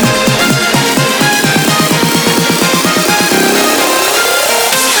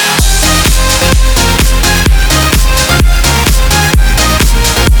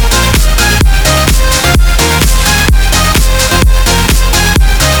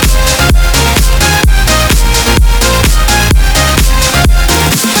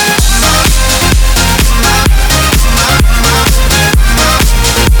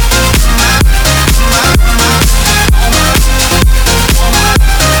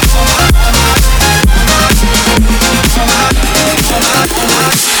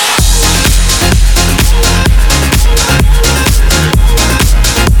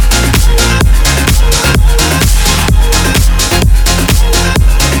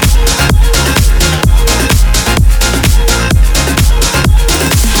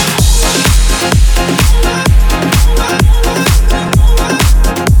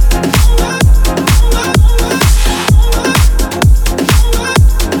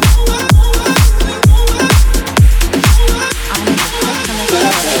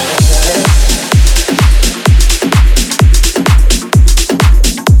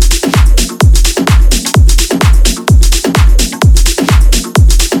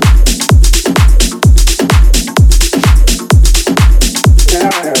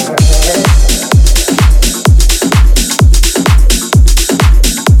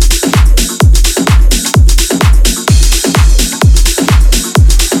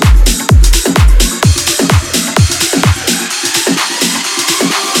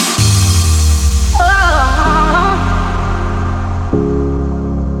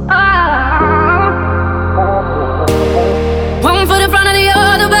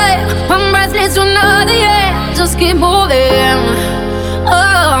 keep moving.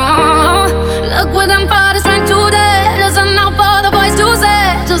 Oh, look where them parties went today. Listen out for the voice to say,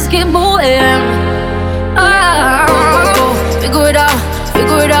 just keep moving. Oh, figure it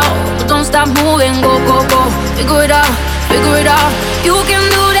out, but don't stop moving. Go, go, go, figure it out, you can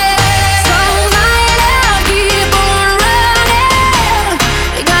do that.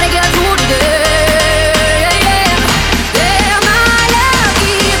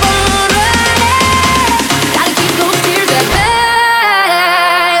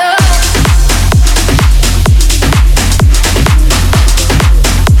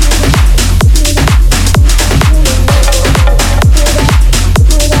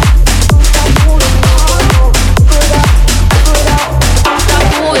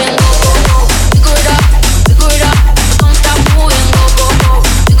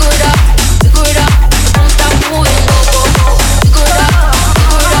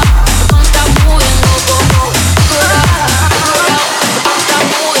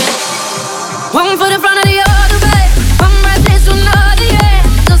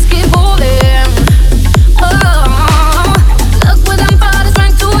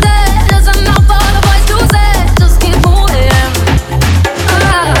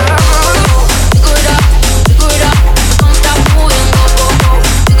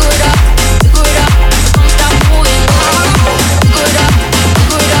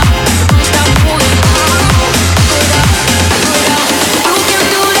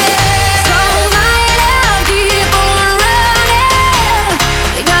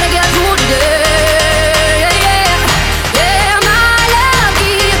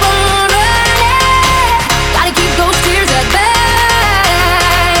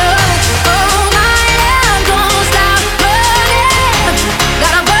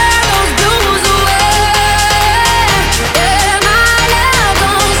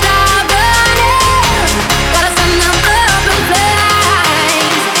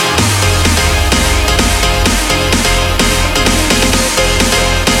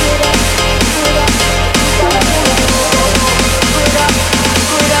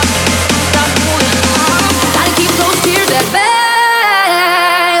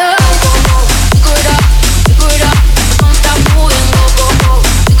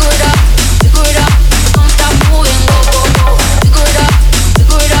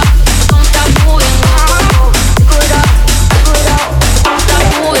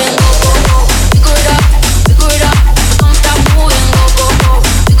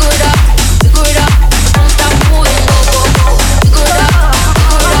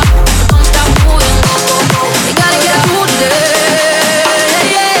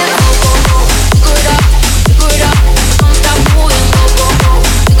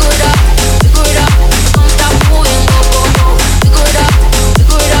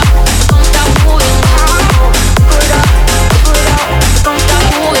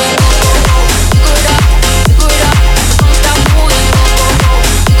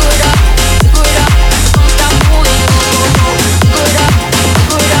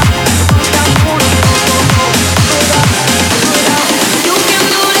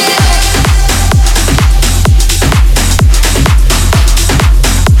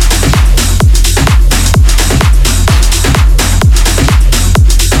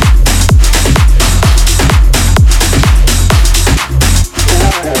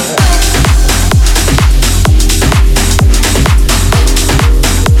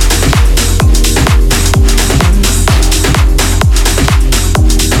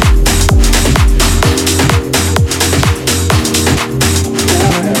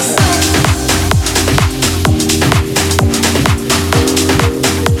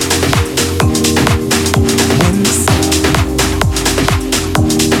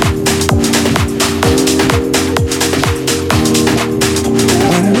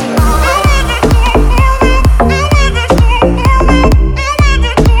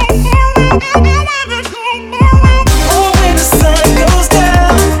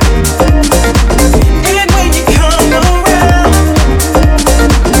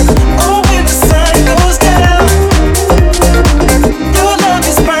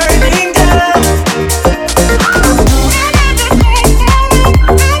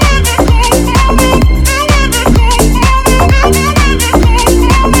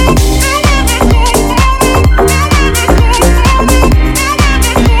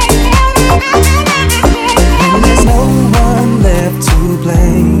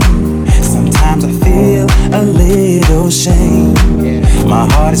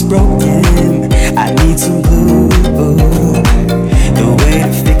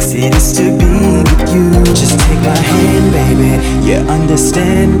 it is to be with you. Just take my hand, baby. Yeah,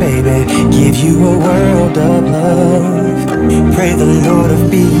 understand, baby. Give you a world of love. Pray the Lord of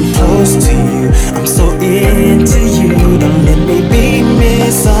being close to you. I'm so into you. Don't let me be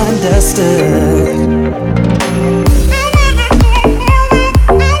misunderstood.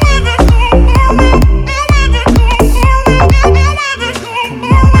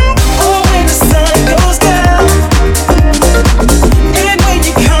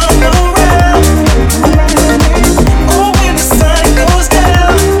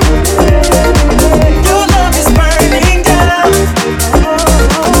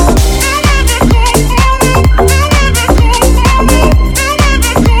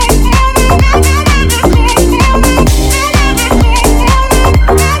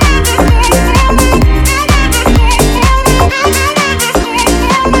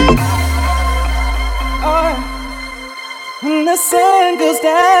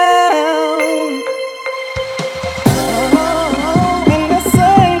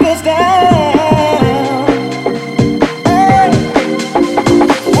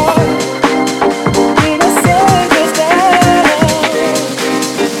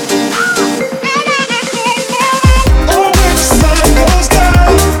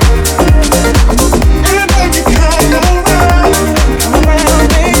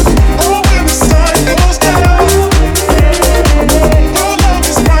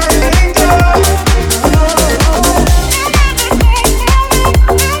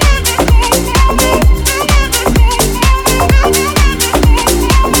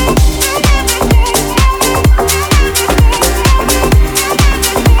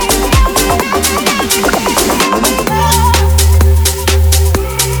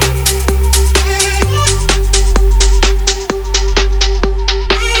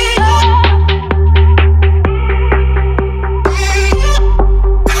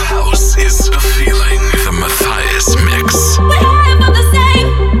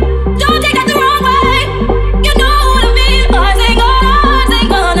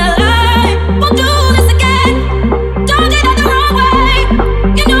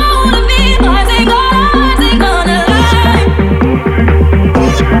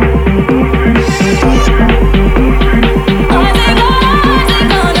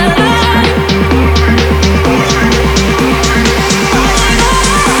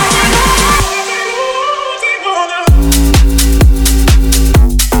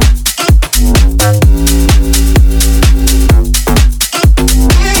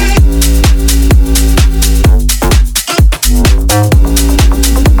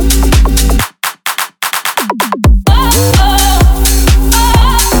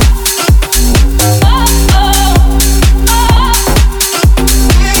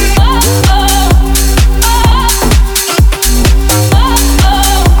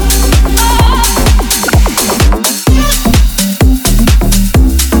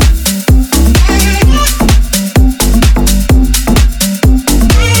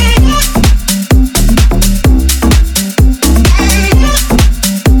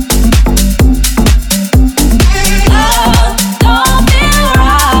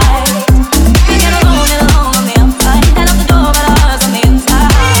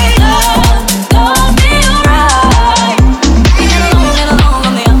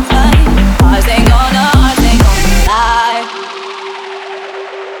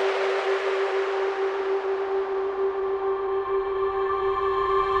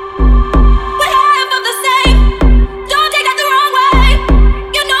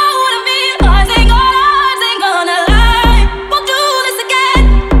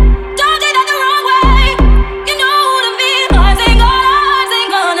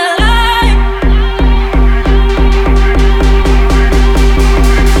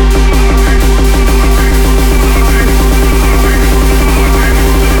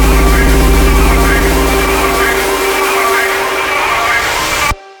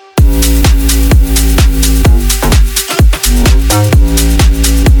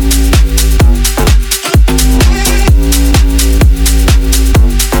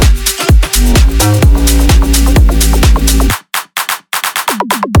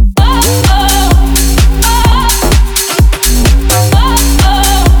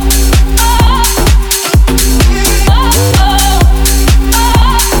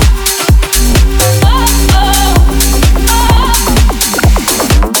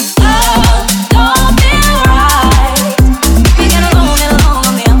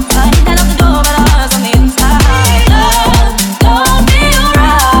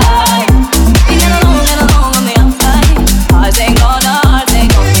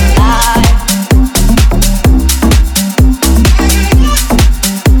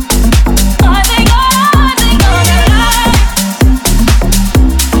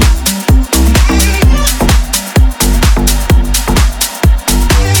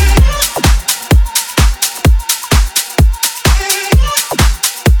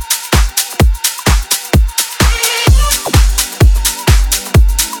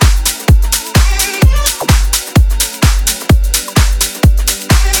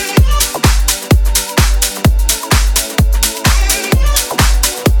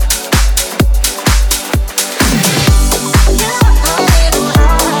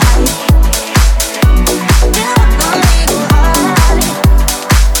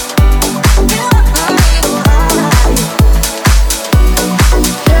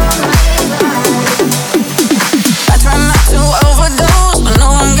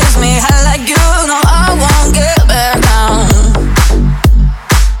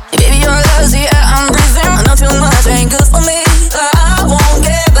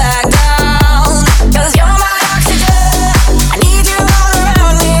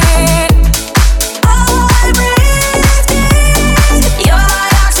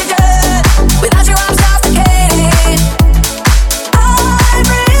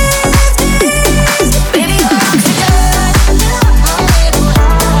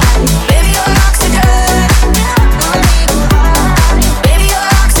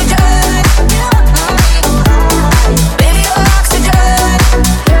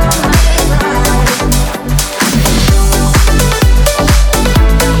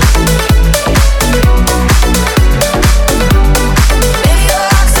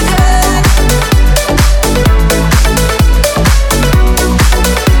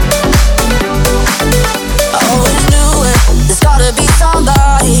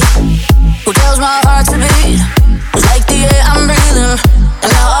 body, who tells my heart to beat. It's like the air I'm breathing,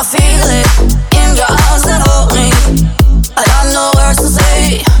 and now I feel it in your arms that hold me. I got no words to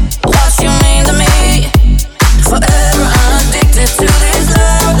say what you mean to me. Forever I'm addicted to this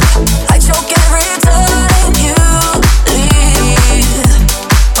love. I choke every time you leave.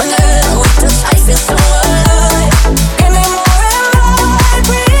 Whenever we touch, I feel so alive. Give me more and more. I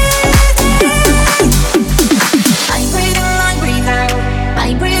breathe in. I breathe in, I breathe out. I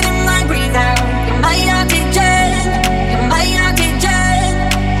breathe in, I breathe out. You're my oxygen. You're my oxygen.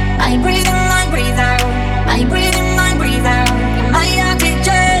 I breathe in, I breathe out. I breathe in, I breathe out. You're my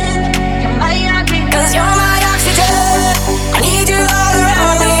oxygen. You're my oxygen. 'Cause you're my oxygen. I need you all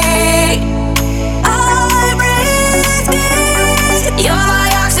around me. I breathe in. You're my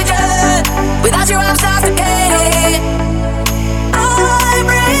oxygen. Without you I'm suffocating. I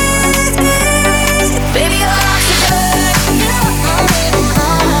breathe in. Baby, you're oxygen.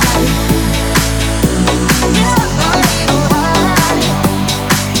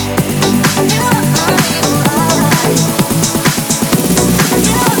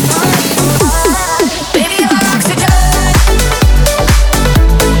 Baby, you're oxygen. Baby, you're oxygen.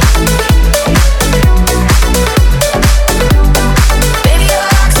 Baby,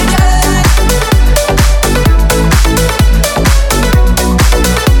 you're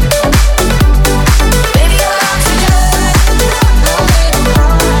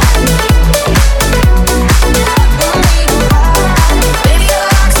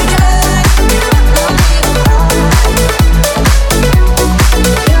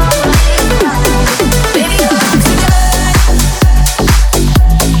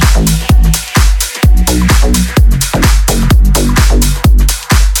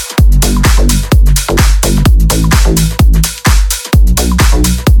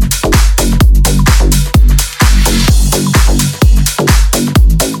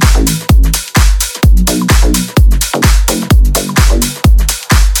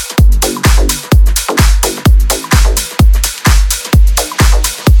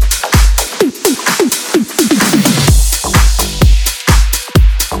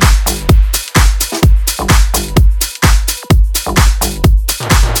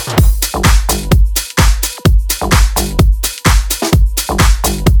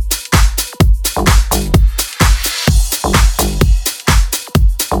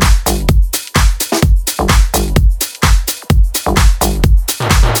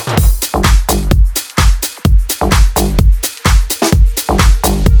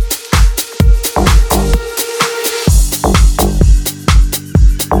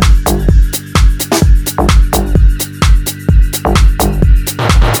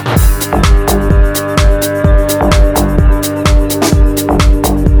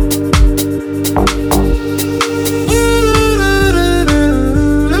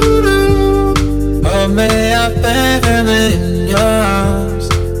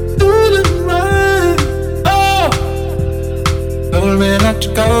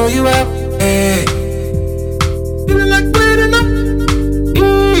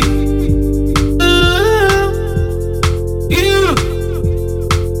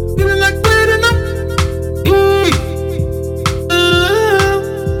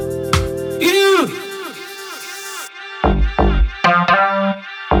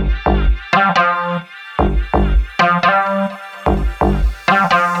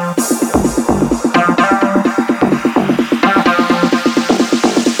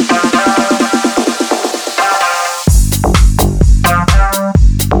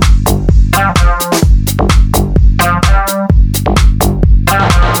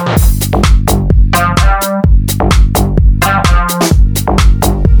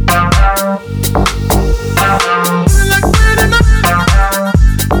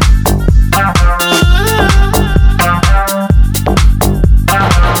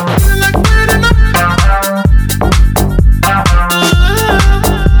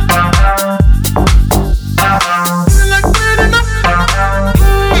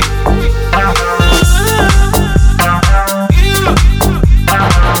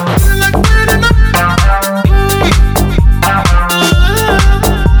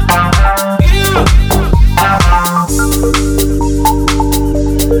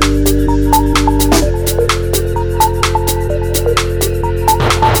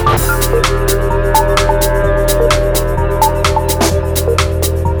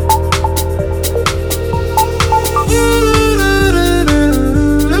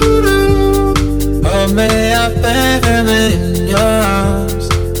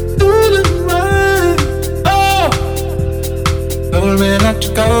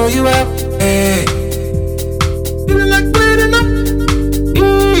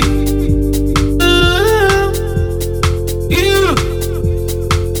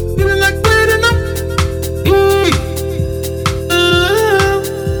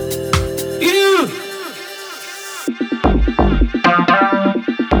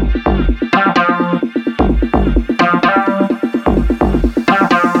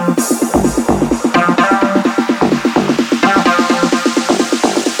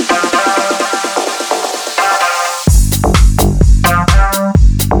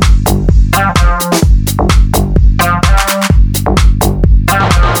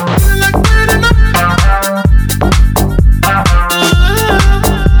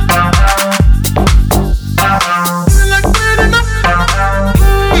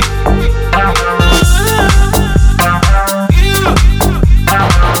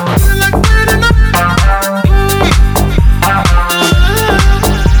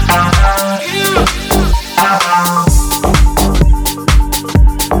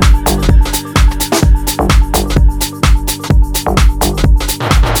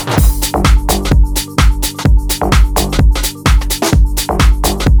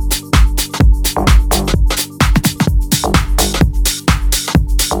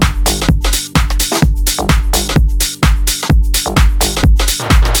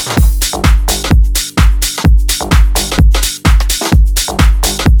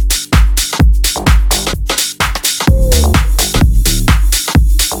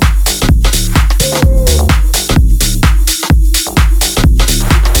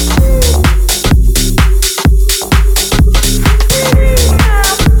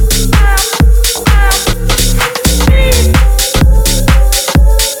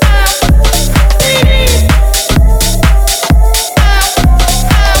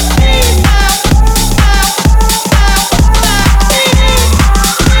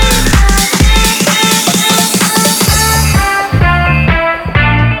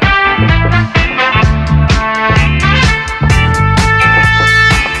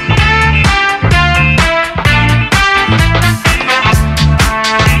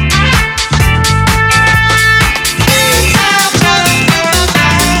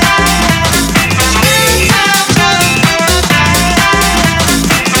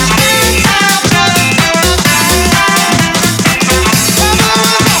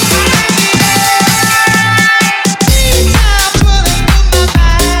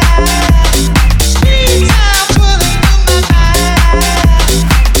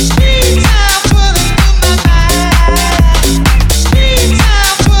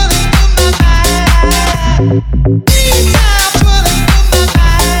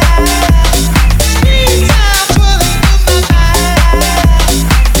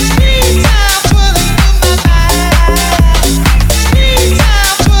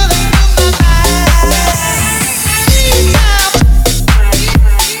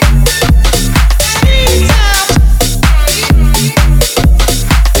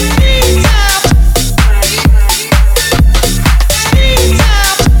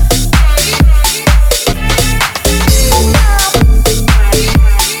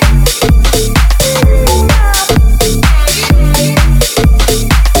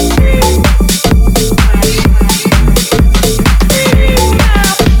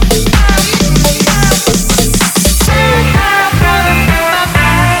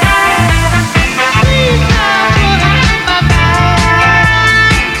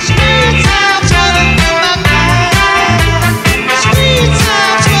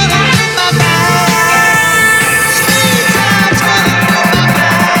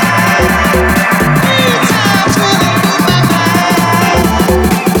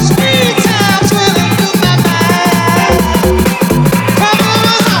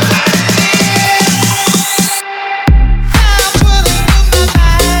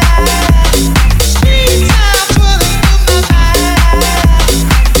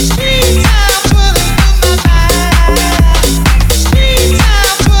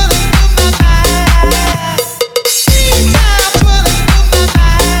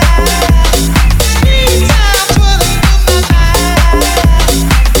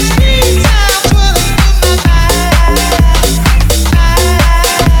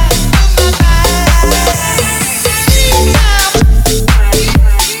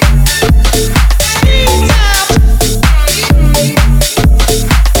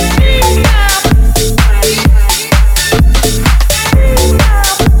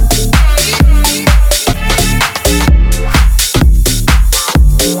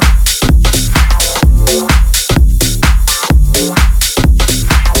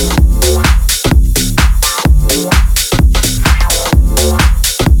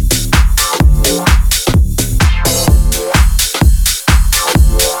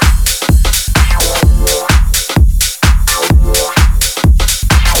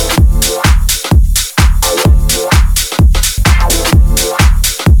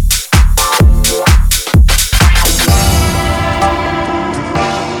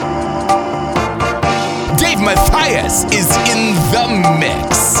Matthias is in the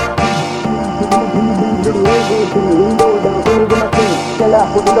mix.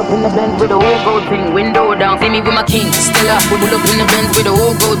 Pull up in the Benz with a whole gold thing, window down. See me with my king, Stella. Pull up in the Benz with a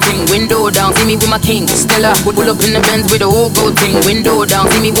whole gold thing, window down. See me with my king, Stella. Pull up in the Benz with a whole gold thing, window down.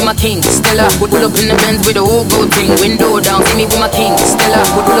 See me with my king, Stella. Pull up in the Benz with a whole gold thing, window down. See me with my king, Stella.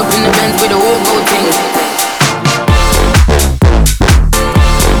 Pull up in the Benz with a whole gold thing.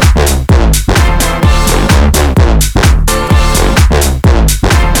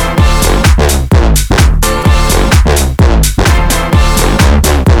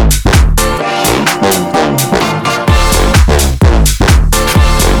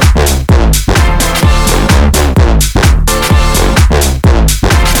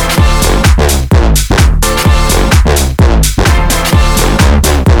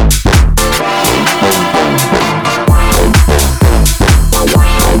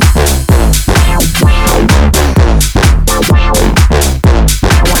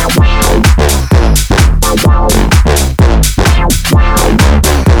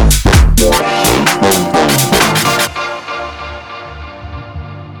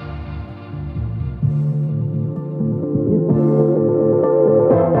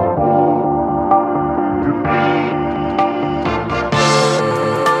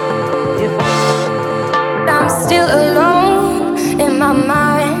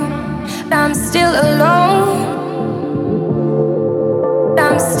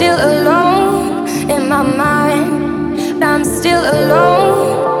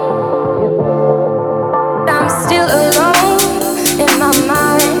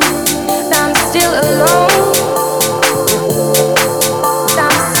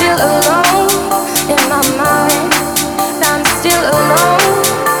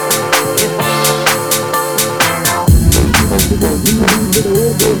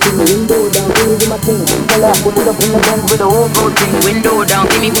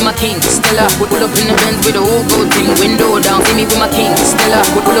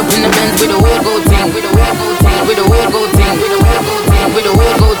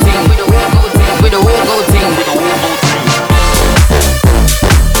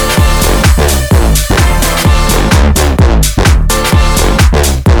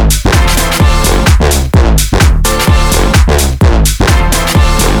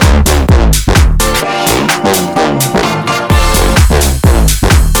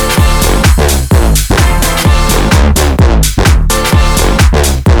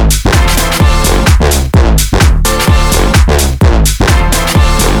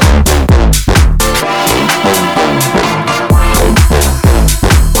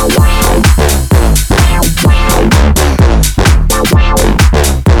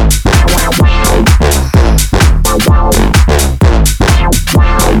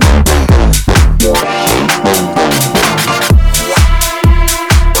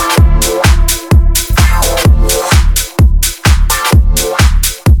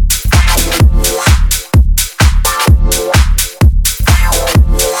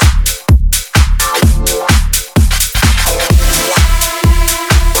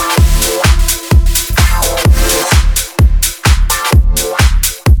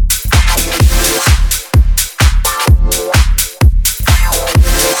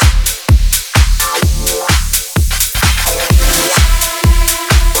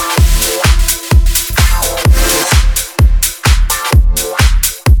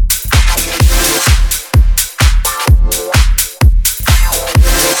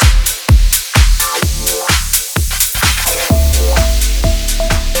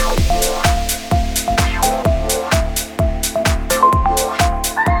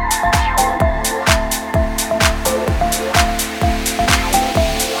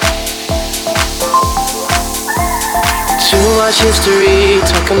 History,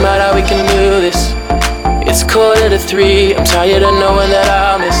 talking about how we can do this. It's 2:45, I'm tired of knowing that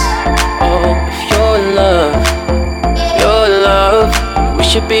I'll miss. Oh, if your love, we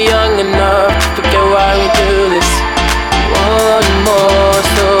should be young enough to forget why we do this. One more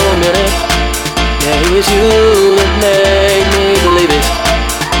slow minute, yeah, it was you that made me believe it.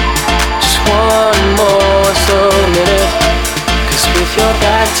 Just one more slow minute, 'cause with your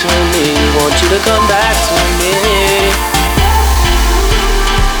back to me, want you to come back to me.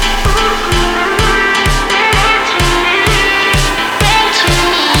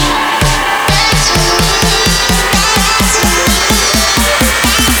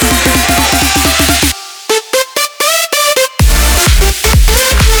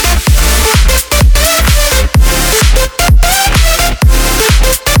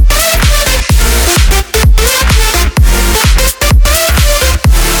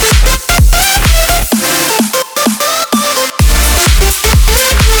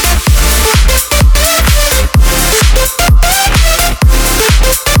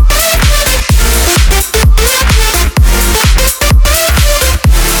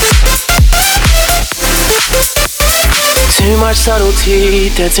 Too much subtlety,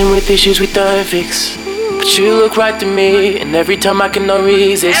 dancing with issues we don't fix. But you look right to me, and every time I cannot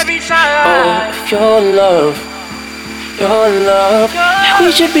resist. Oh, if your love,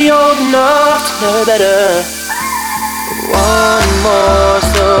 we should be old enough to know better. One more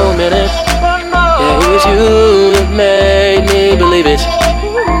slow minute. Yeah, it was you that made me believe it.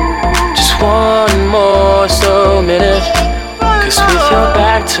 Just one more slow minute. Cause with your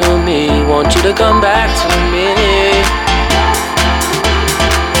back to me, want you to come back to me.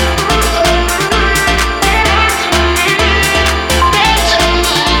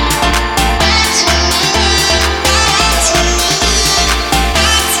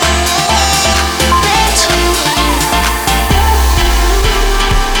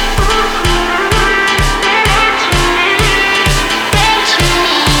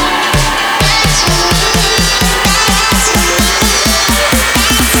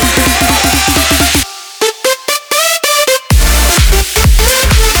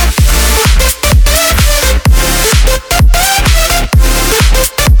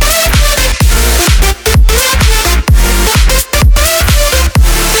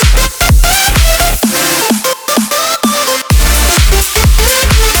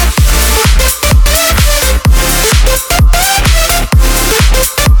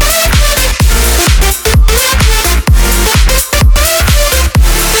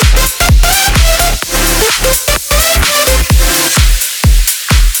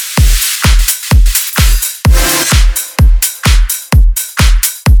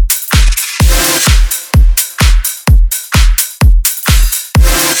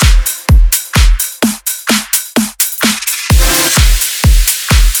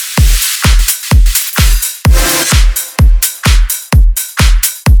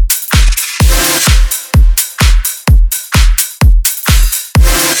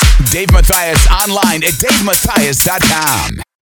 Dave Mathias online at DaveMathias.com.